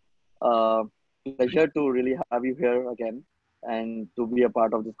 Shubha Vilas. Pleasure to really have you here again. and to be a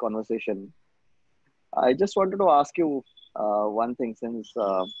part of this conversation. I just wanted to ask you one thing, since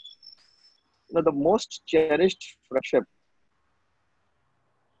the most cherished friendship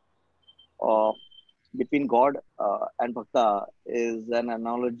uh, between God and Bhakta is an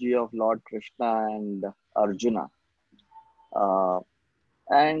analogy of Lord Krishna and Arjuna. Uh,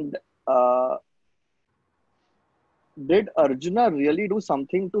 and did Arjuna really do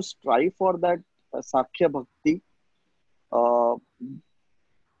something to strive for that Sakhya Bhakti? Uh,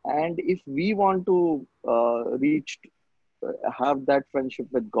 and if we want to have that friendship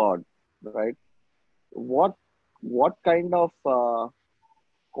with God, right? What what kind of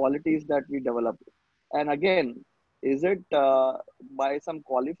qualities that we develop? And again, is it by some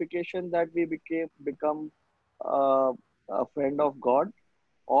qualification that we become uh, a friend of God,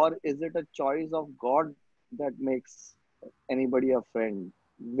 or is it a choice of God that makes anybody a friend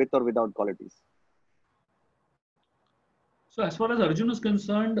with or without qualities? So as far as Arjun is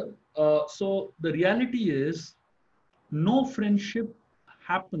concerned, so the reality is no friendship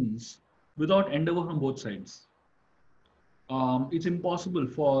happens without endeavor from both sides. It's impossible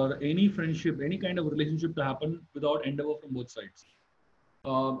for any friendship, any kind of relationship to happen without endeavor from both sides.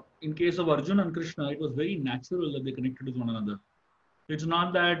 In case of Arjun and Krishna, it was very natural that they connected with one another. It's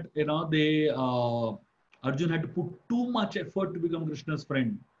not that they Arjun had to put too much effort to become Krishna's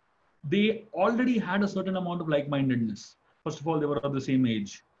friend. They already had a certain amount of like-mindedness. First of all, they were of the same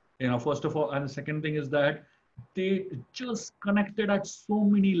age. First of all, and the second thing is that they just connected at so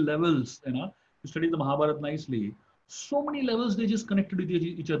many levels. You study the Mahabharata nicely. So many levels they just connected with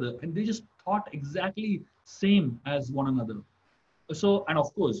each other, and they just thought exactly same as one another. So, and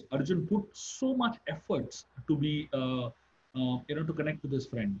of course, Arjun put so much efforts to be, to connect with his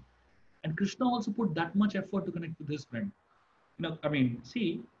friend, and Krishna also put that much effort to connect with his friend. I mean,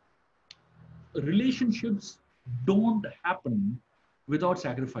 see, relationships don't happen without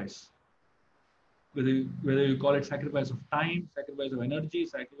sacrifice. Whether you call it sacrifice of time, sacrifice of energy,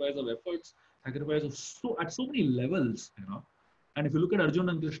 sacrifice of efforts, sacrifice of so many levels. And if you look at Arjun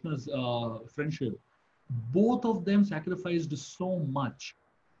and Krishna's friendship, both of them sacrificed so much,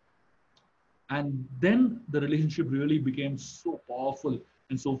 and then the relationship really became so powerful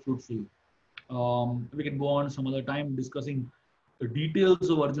and so fruitful. We can go on some other time discussing the details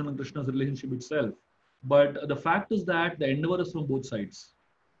of Arjuna and Krishna's relationship itself. But the fact is that the endeavor is from both sides.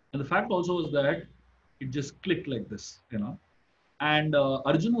 And the fact also is that it just clicked like this. And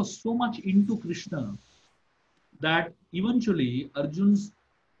Arjun was so much into Krishna that eventually Arjun's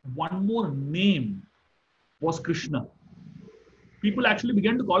one more name was Krishna. People actually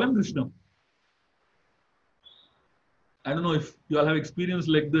began to call him Krishna. I don't know if you all have experience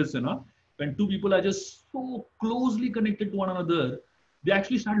like this. When two people are just so closely connected to one another, they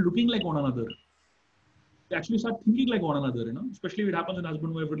actually start looking like one another. They actually start thinking like one another. Especially if it happens in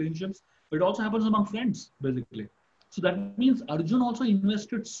husband-wife relationships, but it also happens among friends, basically. So that means Arjun also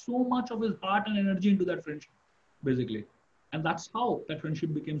invested so much of his heart and energy into that friendship, basically. And that's how that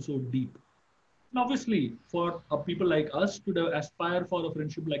friendship became so deep. And obviously, for people like us to aspire for a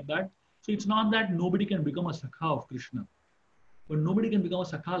friendship like that, so it's not that nobody can become a Sakha of Krishna. But nobody can become a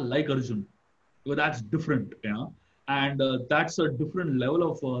Sakha like Arjun. Because that's different. And that's a different level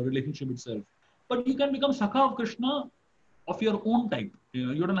of relationship itself. But you can become Sakha of Krishna of your own type.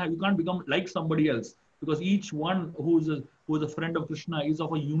 You can't become like somebody else, because each one who is a friend of Krishna is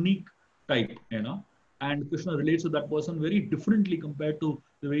of a unique type. And Krishna relates to that person very differently compared to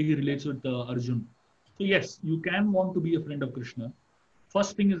the way he relates with Arjun. So yes, you can want to be a friend of Krishna.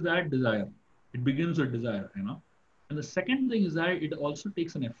 First thing is that desire. It begins with desire. And the second thing is that it also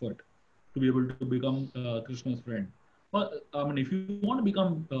takes an effort to be able to become Krishna's friend. Well, I mean, if you want to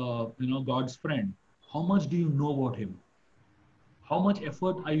become, God's friend, how much do you know about him? How much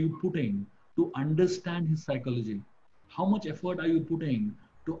effort are you putting to understand his psychology? How much effort are you putting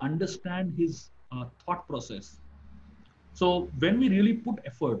to understand his thought process? So when we really put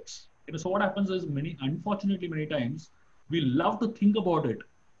efforts, so what happens is unfortunately, many times we love to think about it,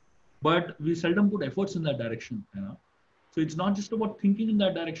 but we seldom put efforts in that direction. So it's not just about thinking in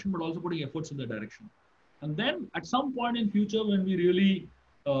that direction, but also putting efforts in that direction. And then at some point in future, when we really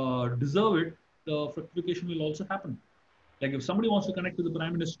deserve it, the fructification will also happen. Like if somebody wants to connect to the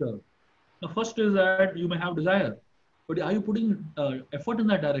prime minister, the first is that you may have desire, but are you putting effort in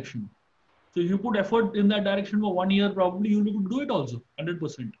that direction? So if you put effort in that direction for 1 year, probably you'll be able to do it also,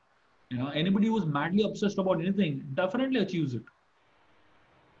 100%. Anybody who's madly obsessed about anything definitely achieves it.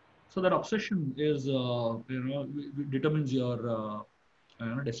 So that obsession is, determines your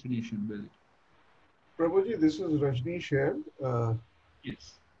destination, basically. Prabhuji, this is Rajneesh here.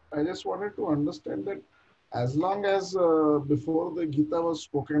 Yes. I just wanted to understand that as long as before the Gita was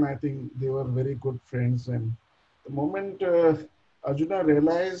spoken, I think they were very good friends. And the moment Arjuna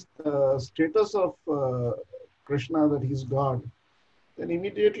realized the status of Krishna, that he's God, then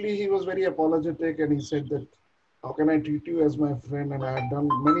immediately he was very apologetic and he said that, how can I treat you as my friend, and I have done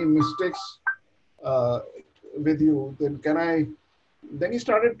many mistakes uh, with you, then can I, then he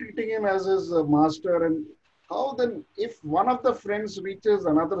started treating him as his master. And how then, if one of the friends reaches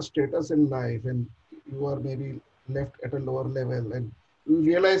another status in life and you are maybe left at a lower level and you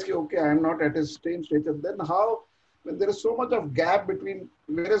realize, okay, I am not at his same status, then how, when there is so much of gap between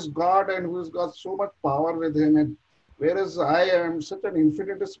where is God and who has got so much power with him, and whereas I am such an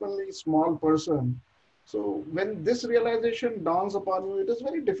infinitesimally small person. So when this realization dawns upon you, it is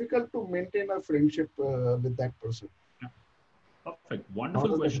very difficult to maintain a friendship with that person. Perfect.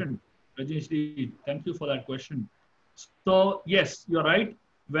 Wonderful question, Rajneeshji. Thank you for that question. So, yes, you're right.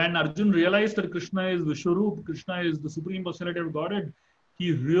 When Arjun realized that Krishna is Vishwarup, Krishna is the Supreme Personality of Godhead,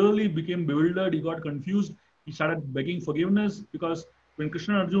 he really became bewildered. He got confused. He started begging forgiveness, because when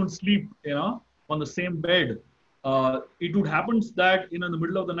Krishna and Arjun sleep, on the same bed, it would happen that, in the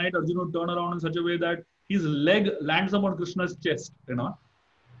middle of the night, Arjun would turn around in such a way that his leg lands upon Krishna's chest.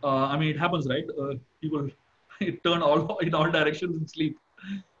 I mean, it happens, right? People turn all in all directions in sleep.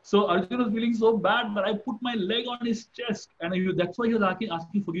 So Arjun was feeling so bad that I put my leg on his chest, and that's why he was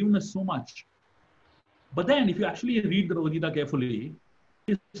asking forgiveness so much. But then, if you actually read the Bhagavad Gita carefully,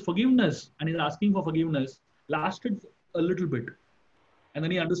 his forgiveness and his asking for forgiveness lasted a little bit, and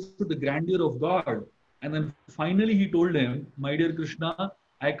then he understood the grandeur of God. And then finally, he told him, "My dear Krishna,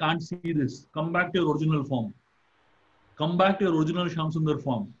 I can't see this. Come back to your original form. Come back to your original Shamsundar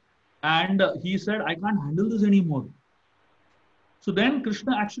form." And he said, "I can't handle this anymore." So then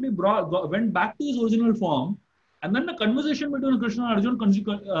Krishna actually went back to his original form, and then the conversation between Krishna and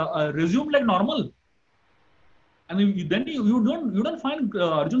Arjun resumed like normal. And then you don't find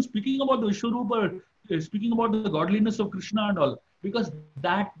Arjun speaking about the Vishwarup or speaking about the godliness of Krishna and all, because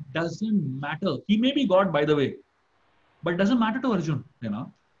that doesn't matter. He may be God, by the way, but it doesn't matter to Arjun.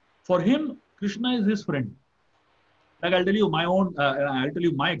 For him, Krishna is his friend. Like, I'll tell you my own, I'll tell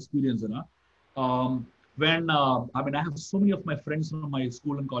you my experience. When I have so many of my friends from my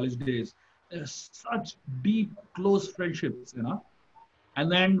school and college days. There's such deep, close friendships. And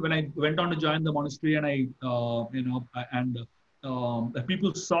then when I went on to join the monastery, and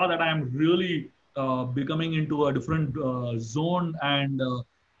people saw that I am really becoming into a different zone, and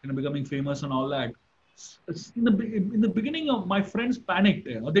becoming famous and all that. In the beginning, of my friends panicked.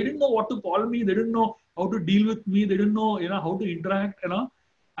 They didn't know what to call me. They didn't know how to deal with me. They didn't know how to interact.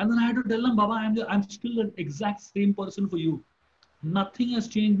 And then I had to tell them, Baba, I'm still the exact same person for you. Nothing has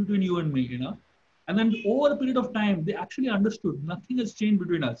changed between you and me. And then over a period of time, they actually understood nothing has changed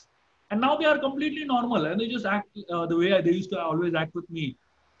between us. And now they are completely normal, and they just act the way they used to always act with me.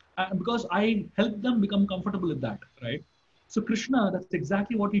 Because I helped them become comfortable with that, right? So Krishna, that's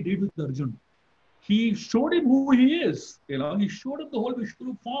exactly what he did with Arjun. He showed him who he is. He showed him the whole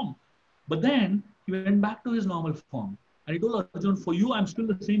Vishwarup form. But then he went back to his normal form. And he told Arjun, for you, I'm still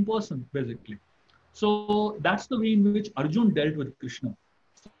the same person, basically. So that's the way in which Arjun dealt with Krishna.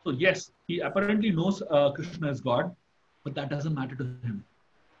 So yes, he apparently knows Krishna is God, but that doesn't matter to him.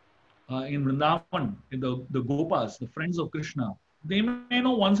 In Vrindavan, in the Gopas, the friends of Krishna, they may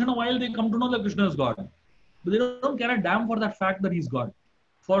know once in a while they come to know that Krishna is God. But they don't care a damn for that fact that he's God.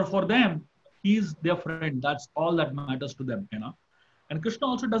 For them, he's their friend. That's all that matters to them. And Krishna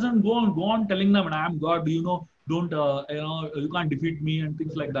also doesn't go on telling them, I am God, don't, you can't defeat me and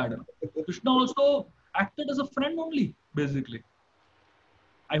things like that. Krishna also acted as a friend only, basically.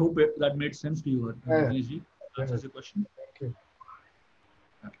 I hope that made sense to you, Rajesh. Answers your question. Thank you.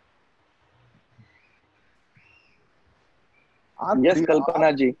 Yes,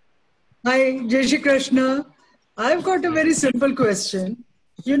 Kalpana ji. Hi, Jai Shri Krishna. I've got a very simple question.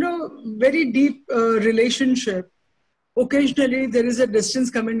 Very deep relationship. Occasionally, there is a distance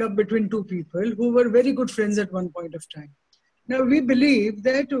coming up between two people who were very good friends at one point of time. Now, we believe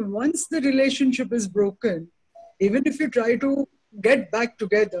that once the relationship is broken, even if you try to get back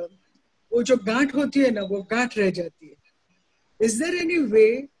together, वो जो गांठ होती है ना, वो गांठ रह जाती है. Is there any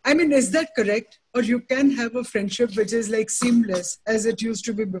way, is that correct? Or you can have a friendship which is like seamless as it used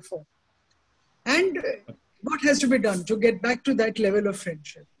to be before? And what has to be done to get back to that level of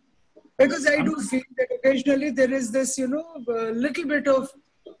friendship? Because I do feel that occasionally there is this, a little bit of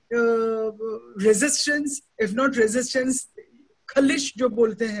resistance, if not resistance, khalish jo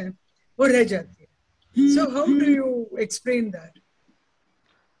bolte hain, wo reh jati hai. So how do you explain that?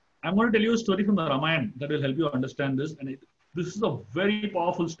 I'm going to tell you a story from the Ramayana that will help you understand this. And this is a very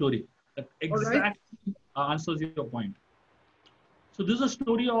powerful story that exactly answers your point. So this is a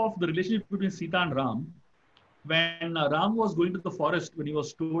story of the relationship between Sita and Ram. When Ram was going to the forest, when he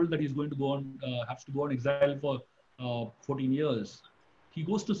was told that he's going to go on, has to go on exile for 14 years, he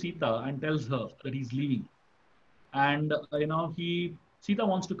goes to Sita and tells her that he's leaving. And he Sita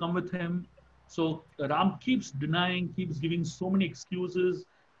wants to come with him. So Ram keeps denying, keeps giving so many excuses,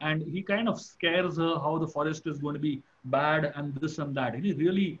 and he kind of scares her how the forest is going to be bad and this and that. And he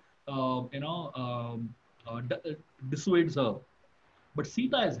really, dissuades her. But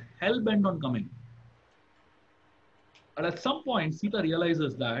Sita is hell bent on coming. And at some point, Sita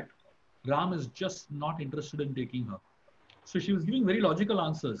realizes that Ram is just not interested in taking her. So she was giving very logical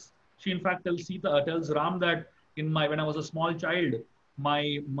answers. She, in fact, tells Ram that when I was a small child,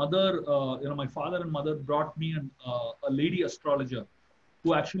 my mother, my father and mother brought me a lady astrologer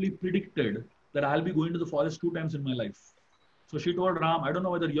who actually predicted that I'll be going to the forest 2 times in my life. So she told Ram, I don't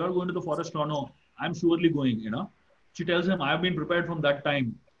know whether you're going to the forest or no. I'm surely going. She tells him, I've been prepared from that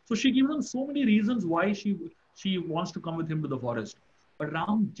time. So she gives him so many reasons why she wants to come with him to the forest. But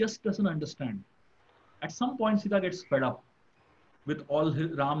Ram just doesn't understand. At some point, Sita gets fed up with all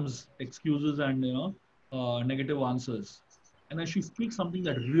Ram's excuses and negative answers. And then she speaks something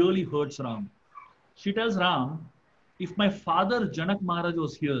that really hurts Ram. She tells Ram, if my father Janak Maharaj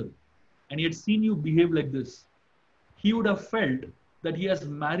was here and he had seen you behave like this, he would have felt that he has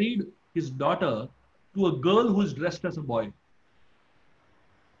married his daughter to a girl who is dressed as a boy.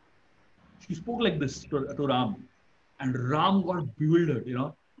 She spoke like this to Ram, and Ram got bewildered.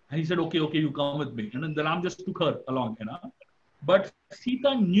 And he said, okay, you come with me. And then the Ram just took her along. But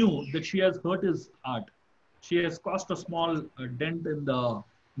Sita knew that she has hurt his heart. She has caused a small dent in the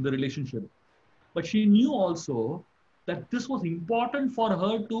relationship. But she knew also that this was important for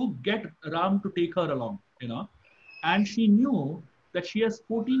her to get Ram to take her along. And she knew that she has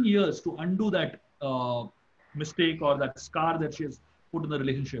 14 years to undo that mistake or that scar that she has put in the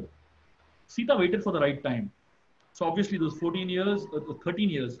relationship. Sita waited for the right time. So obviously those 14 years, 13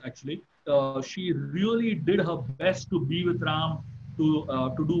 years actually, she really did her best to be with Ram,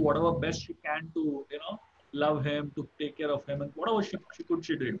 to do whatever best she can to, love him, to take care of him, and whatever she could,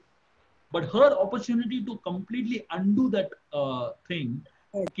 she did. But her opportunity to completely undo that thing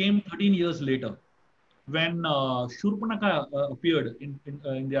came 13 years later, when Shurpanaka appeared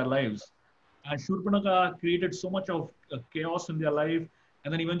in their lives. And Shurpanaka created so much of chaos in their life.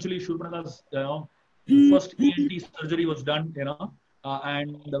 And then eventually Shurpanaka's first ENT surgery was done.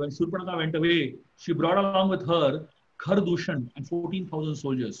 And when Shurpanaka went away, she brought along with her Khardushan and 14,000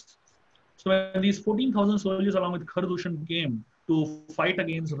 soldiers. So when these 14,000 soldiers along with Khardushan came to fight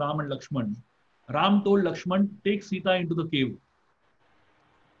against Ram and Lakshman, Ram told Lakshman, take Sita into the cave.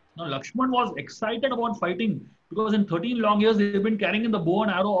 Now Lakshman was excited about fighting because in 13 long years they've been carrying in the bow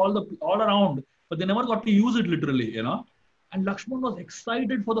and arrow all around, but they never got to use it literally. And Lakshman was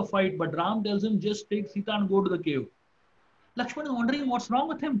excited for the fight, but Ram tells him, just take Sita and go to the cave. Lakshman is wondering what's wrong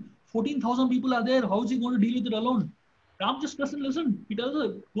with him. 14,000 people are there. How is he going to deal with it alone? Ram just doesn't listen. He tells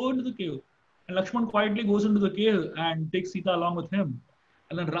her, go into the cave. And Lakshman quietly goes into the cave and takes Sita along with him.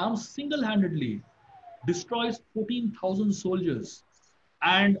 And then Ram single-handedly destroys 14,000 soldiers.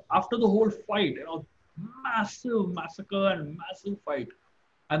 And after the whole fight, massive massacre and massive fight.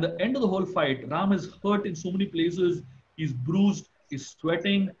 At the end of the whole fight, Ram is hurt in so many places. He's bruised. He's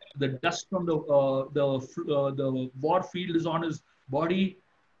sweating. The dust from the war field is on his body,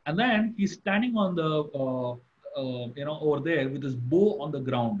 and then he's standing on the over there with his bow on the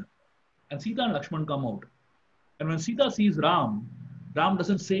ground. And Sita and Lakshman come out. And when Sita sees Ram, Ram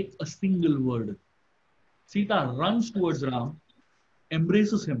doesn't say a single word. Sita runs towards Ram,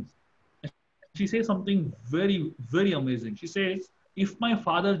 embraces him. And she says something very, very amazing. She says, if my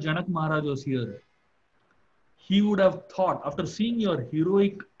father Janak Maharaj was here, he would have thought, after seeing your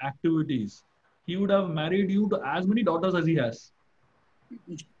heroic activities, he would have married you to as many daughters as he has.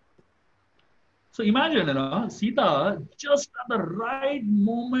 So imagine, Sita, just at the right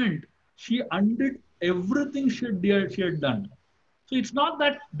moment, she undid everything she had done. So it's not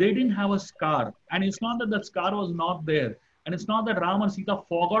that they didn't have a scar, and it's not that that scar was not there, and it's not that Ram and Sita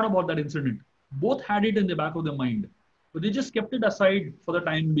forgot about that incident. Both had it in the back of their mind, but they just kept it aside for the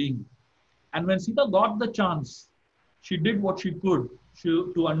time being. And when Sita got the chance, she did what she could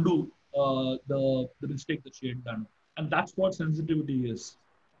to undo the mistake that she had done. And that's what sensitivity is.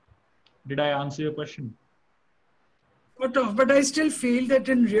 Did I answer your question? Sort of, but I still feel that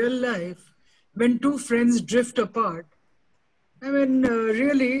in real life, when two friends drift apart,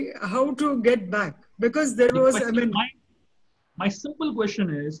 really, how to get back? Because there was, my simple question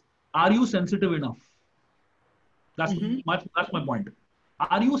is, are you sensitive enough? That's my point.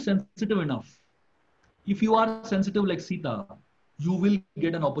 Are you sensitive enough? If you are sensitive like Sita, you will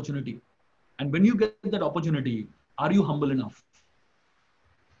get an opportunity. And when you get that opportunity, are you humble enough?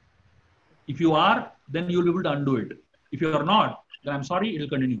 If you are, then you'll be able to undo it. If you are not, then I'm sorry, it'll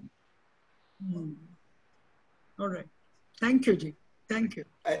continue. Hmm. All right. Thank you, Ji. Thank you.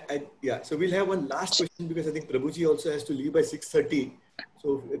 Yeah, so we'll have one last question because I think Prabhuji also has to leave by 6:30.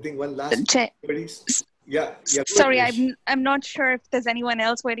 So I think one last. Yeah. Sorry, I'm not sure if there's anyone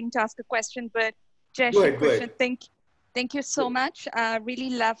else waiting to ask a question, but Jai Shri Krishna, thank you so much.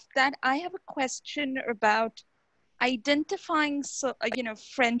 Really loved that. I have a question about identifying,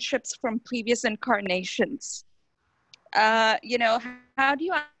 friendships from previous incarnations. How do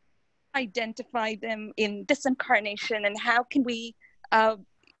you identify them in this incarnation, and how can we,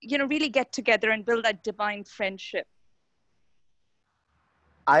 really get together and build that divine friendship?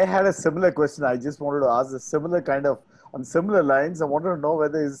 I had a similar question. I just wanted to ask a similar kind of on similar lines. I wanted to know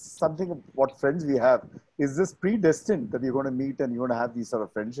whether it's something what friends we have. Is this predestined that you're going to meet and you're going to have these sort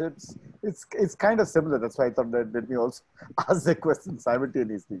of friendships? It's kind of similar. That's why I thought that let me also ask the question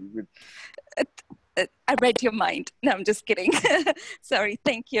simultaneously. I read your mind. No, I'm just kidding. Sorry.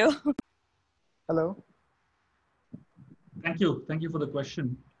 Thank you. Hello. Thank you. Thank you for the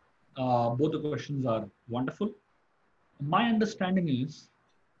question. Both the questions are wonderful. My understanding is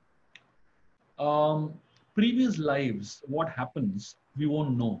previous lives, what happens, we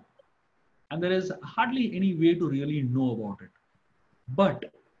won't know. And there is hardly any way to really know about it.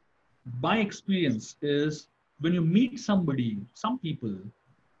 But my experience is when you meet somebody, some people,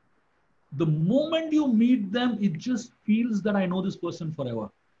 the moment you meet them, it just feels that I know this person forever.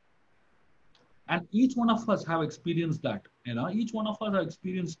 And each one of us have experienced that. Each one of us have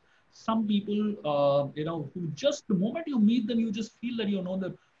experienced some people, who just the moment you meet them, you just feel that you know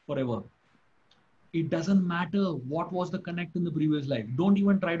them forever. It doesn't matter what was the connect in the previous life. Don't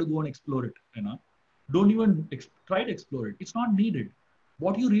even try to go and explore it. Don't even try to explore it. It's not needed.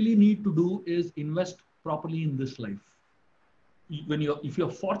 What you really need to do is invest properly in this life. If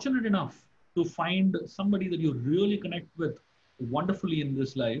you're fortunate enough to find somebody that you really connect with wonderfully in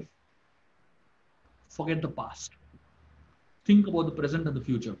this life, forget the past. Think about the present and the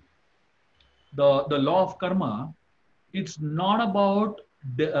future. The law of karma, it's not about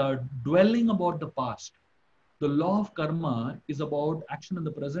dwelling about the past. The law of karma is about action in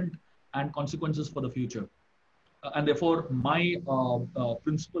the present and consequences for the future. And therefore, my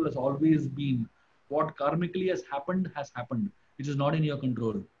principle has always been what karmically has happened, which is not in your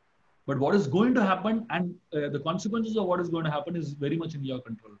control. But what is going to happen and the consequences of what is going to happen is very much in your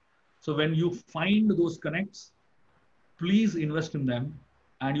control. So when you find those connects, please invest in them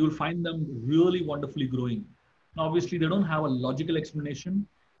and you'll find them really wonderfully growing. Now, obviously, they don't have a logical explanation.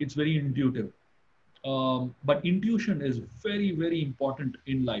 It's very intuitive. But intuition is very, very important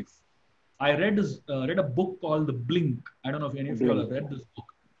in life. I read a book called The Blink. I don't know if any of you all have read this book.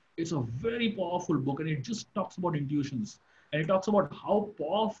 It's a very powerful book and it just talks about intuitions. And it talks about how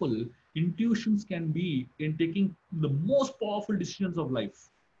powerful intuitions can be in taking the most powerful decisions of life.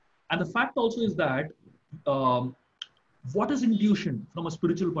 And the fact also is that what is intuition from a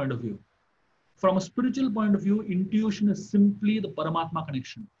spiritual point of view? From a spiritual point of view, intuition is simply the Paramatma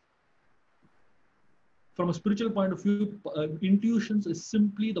connection. From a spiritual point of view, intuitions is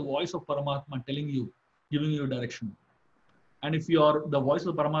simply the voice of Paramatma telling you, giving you direction. And if the voice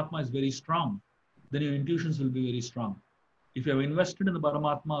of Paramatma is very strong, then your intuitions will be very strong. If you have invested in the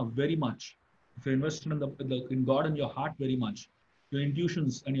Paramatma very much, if you're invested in God and your heart very much, your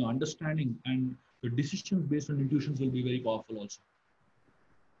intuitions and your understanding and your decisions based on intuitions will be very powerful also.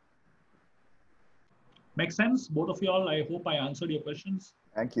 Make sense, both of you all? I hope I answered your questions.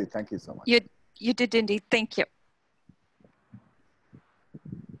 Thank you. Thank you so much. You did indeed. Thank you.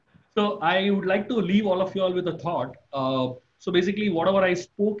 So I would like to leave all of you all with a thought. So basically, whatever I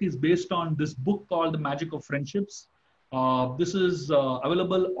spoke is based on this book called The Magic of Friendships. This is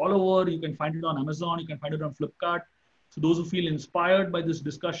available all over. You can find it on Amazon. You can find it on Flipkart. So those who feel inspired by this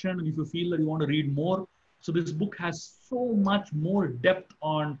discussion, and if you feel that you want to read more, so this book has so much more depth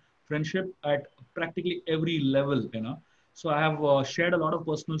on friendship at practically every level. So I have shared a lot of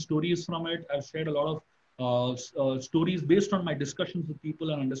personal stories from it. I've shared a lot of stories based on my discussions with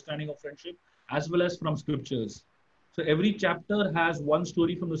people and understanding of friendship, as well as from scriptures. So every chapter has one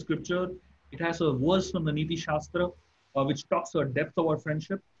story from the scripture. It has a verse from the Niti Shastra, which talks about depth of our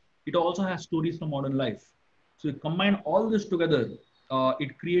friendship. It also has stories from modern life. So you combine all this together,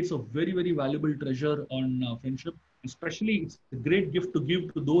 it creates a very, very valuable treasure on friendship. Especially, it's a great gift to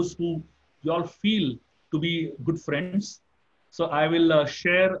give to those who you all feel to be good friends. So I will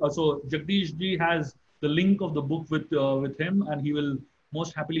share. So Jagdish ji has the link of the book with him, and he will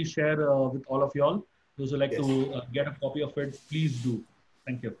most happily share with all of you all. Those who like Yes. to get a copy of it, please do.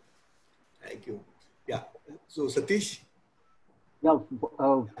 Thank you. Thank you. Yeah. So Satish. Yeah,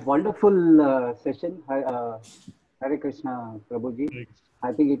 wonderful session. Hare Krishna, Prabhuji.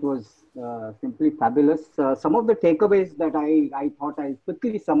 I think it was simply fabulous. Some of the takeaways that I thought I'll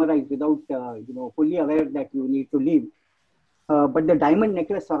quickly summarize without, fully aware that you need to leave. But the diamond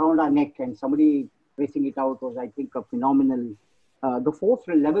necklace around our neck and somebody tracing it out was, I think, a phenomenal. The four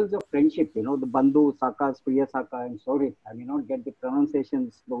levels of friendship, the Bandhu, Saka, Priya Saka, and Sorit. I may not get the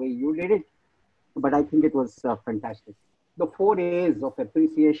pronunciations the way you did it, but I think it was fantastic. The four A's of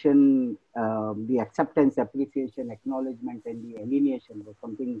appreciation, the acceptance, appreciation, acknowledgement, and the alienation was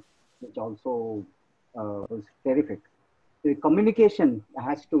something which also was terrific. The communication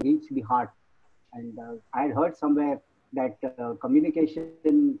has to reach the heart. And I had heard somewhere that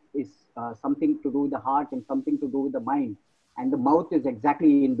communication is something to do with the heart and something to do with the mind. And the mouth is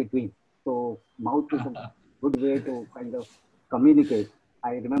exactly in between. So mouth is a good way to kind of communicate.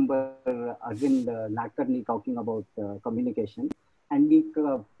 I remember Arvind Nadkarni talking about communication and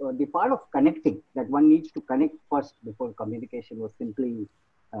the part of connecting, that one needs to connect first before communication, was simply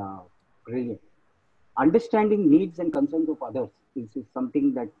uh, brilliant. Understanding needs and concerns of others is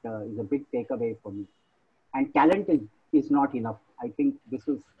something that is a big takeaway for me. And talent is not enough. I think this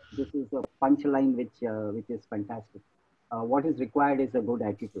is a punchline which is fantastic. What is required is a good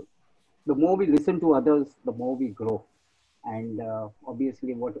attitude. The more we listen to others, the more we grow. And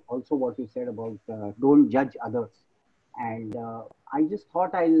obviously, what you said about don't judge others. And I just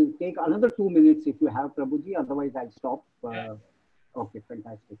thought I'll take another 2 minutes if you have, Prabhuji. Otherwise, I'll stop. Okay,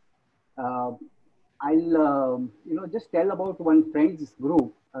 fantastic. Uh, I'll just tell about one friends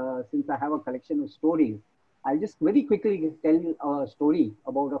group. Since I have a collection of stories, I'll just very quickly tell you a story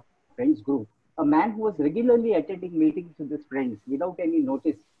about a friends group. A man who was regularly attending meetings with his friends without any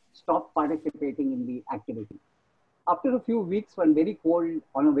notice stopped participating in the activity. After a few weeks, on a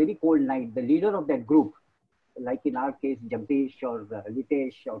very cold night, the leader of that group, like in our case, Jagdish or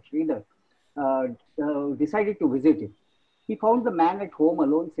Litesh or Sridhar, decided to visit him. He found the man at home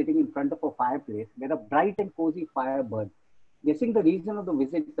alone sitting in front of a fireplace where a bright and cozy fire burned. Guessing the reason of the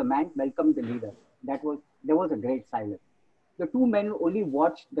visit, the man welcomed the leader. There was a great silence. The two men only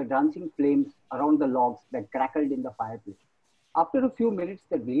watched the dancing flames around the logs that crackled in the fireplace. After a few minutes,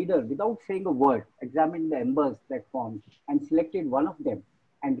 the leader, without saying a word, examined the embers that formed and selected one of them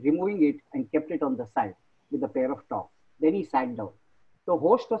and removing it and kept it on the side with a pair of tongs. Then he sat down. The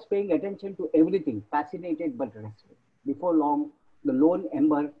host was paying attention to everything, fascinated but restless. Before long, the lone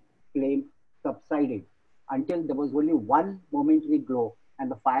ember flame subsided until there was only one momentary glow and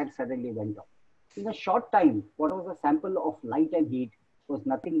the fire suddenly went out. In a short time, what was a sample of light and heat was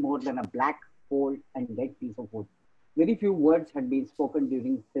nothing more than a black, cold, and dead piece of wood. Very few words had been spoken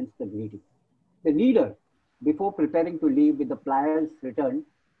during since the greeting. The leader, before preparing to leave with the pliers, returned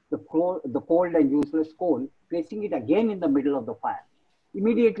the cold and useless coal, placing it again in the middle of the fire.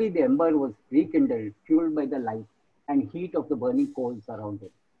 Immediately, the ember was rekindled, fueled by the light and heat of the burning coals around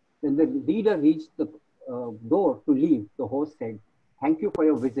it. When the leader reached the door to leave, the host said, "Thank you for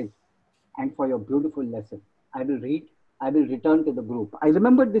your visit and for your beautiful lesson. I will return to the group." I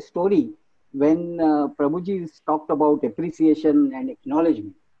remember this story when Prabhuji talked about appreciation and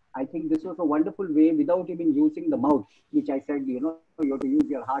acknowledgement. I think this was a wonderful way without even using the mouth, which I said, you have to use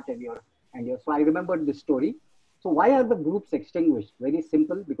your heart and your. So I remembered this story. So why are the groups extinguished? Very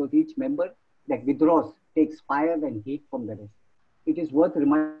simple, because each member that withdraws takes fire and heat from the rest. It is worth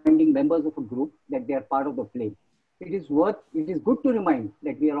reminding members of a group that they are part of the flame. It is good to remind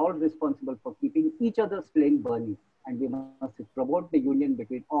that we are all responsible for keeping each other's flame burning, and we must promote the union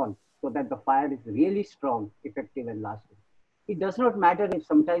between all so that the fire is really strong, effective, and lasting. It does not matter if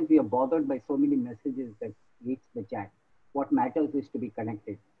sometimes we are bothered by so many messages that reach the chat. What matters is to be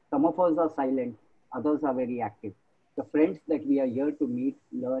connected. Some of us are silent, others are very active. The friends that we are here to meet,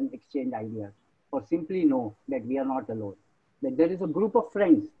 learn, exchange ideas, or simply know that we are not alone. That there is a group of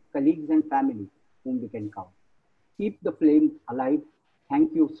friends, colleagues, and family whom we can count. Keep the flame alive.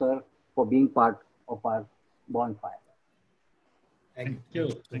 Thank you, sir, for being part of our bonfire. Thank you.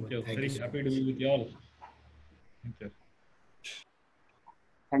 Thank you. Very happy to be with you all. Thank you.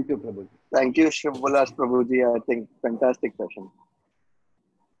 Thank you, Prabhuji. Thank you, Shubha Vilas, Prabhuji. I think fantastic session.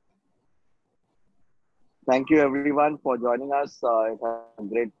 Thank you, everyone, for joining us. It has been a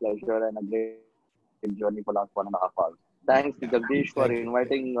great pleasure and a great journey for the last 1.5 hours. Thanks to Jagdish for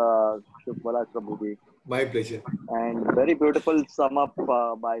inviting Shubha Vilas, Prabhuji. My pleasure. And very beautiful sum up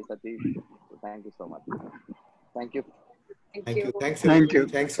by Satish. So thank you so much. Thank you. Thank you. Thanks,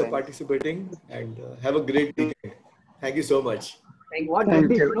 everybody. Thanks for participating and have a great weekend. Thank you so much. Thank What, you.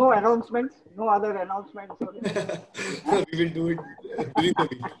 Jagdish? No announcements? No other announcements? We will do it during the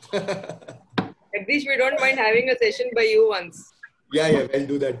week. At least we don't mind having a session by you once. Yeah, we'll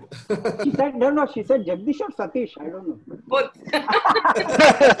do that. She said, no, she said Jagdish or Satish. I don't know. Both.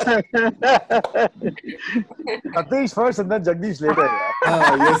 Satish first and then Jagdish later.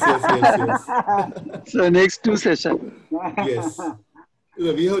 Yes. So next 2 sessions. Yes.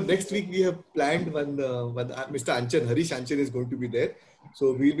 We have next week. We have planned when Mr. Anchan, Harish Anchan is going to be there.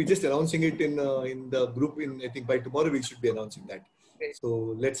 So we'll be just announcing it in the group. I think by tomorrow we should be announcing that.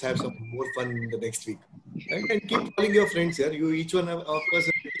 So let's have some more fun in the next week. Right? And keep calling your friends here. You each one of us,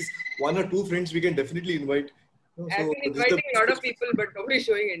 at least 1 or 2 friends, we can definitely invite. So I've been inviting a lot of people, but nobody's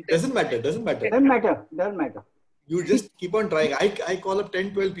showing interest. Doesn't matter. Doesn't matter. You just keep on trying. I call up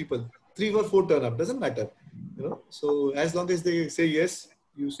 10, 12 people. 3 or 4 turn up. Doesn't matter. So as long as they say yes,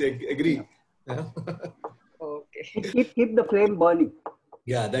 you say agree. Yeah. Okay. Keep the flame burning.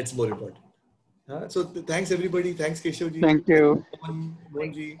 Yeah, that's more important. So thanks everybody. Thanks Keshavji. Thank you.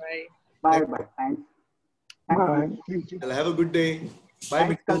 Mohanji. Bye. Thanks. Bye. Thank you. Have a good day. Bye.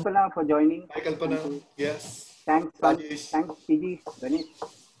 Thanks Kalpana for joining. Bye Kalpana. Yes. Thanks Rajesh. Thanks PG. Ganesh.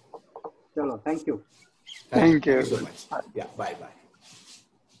 Chalo, thank you. Thank you so much. Yeah. Bye.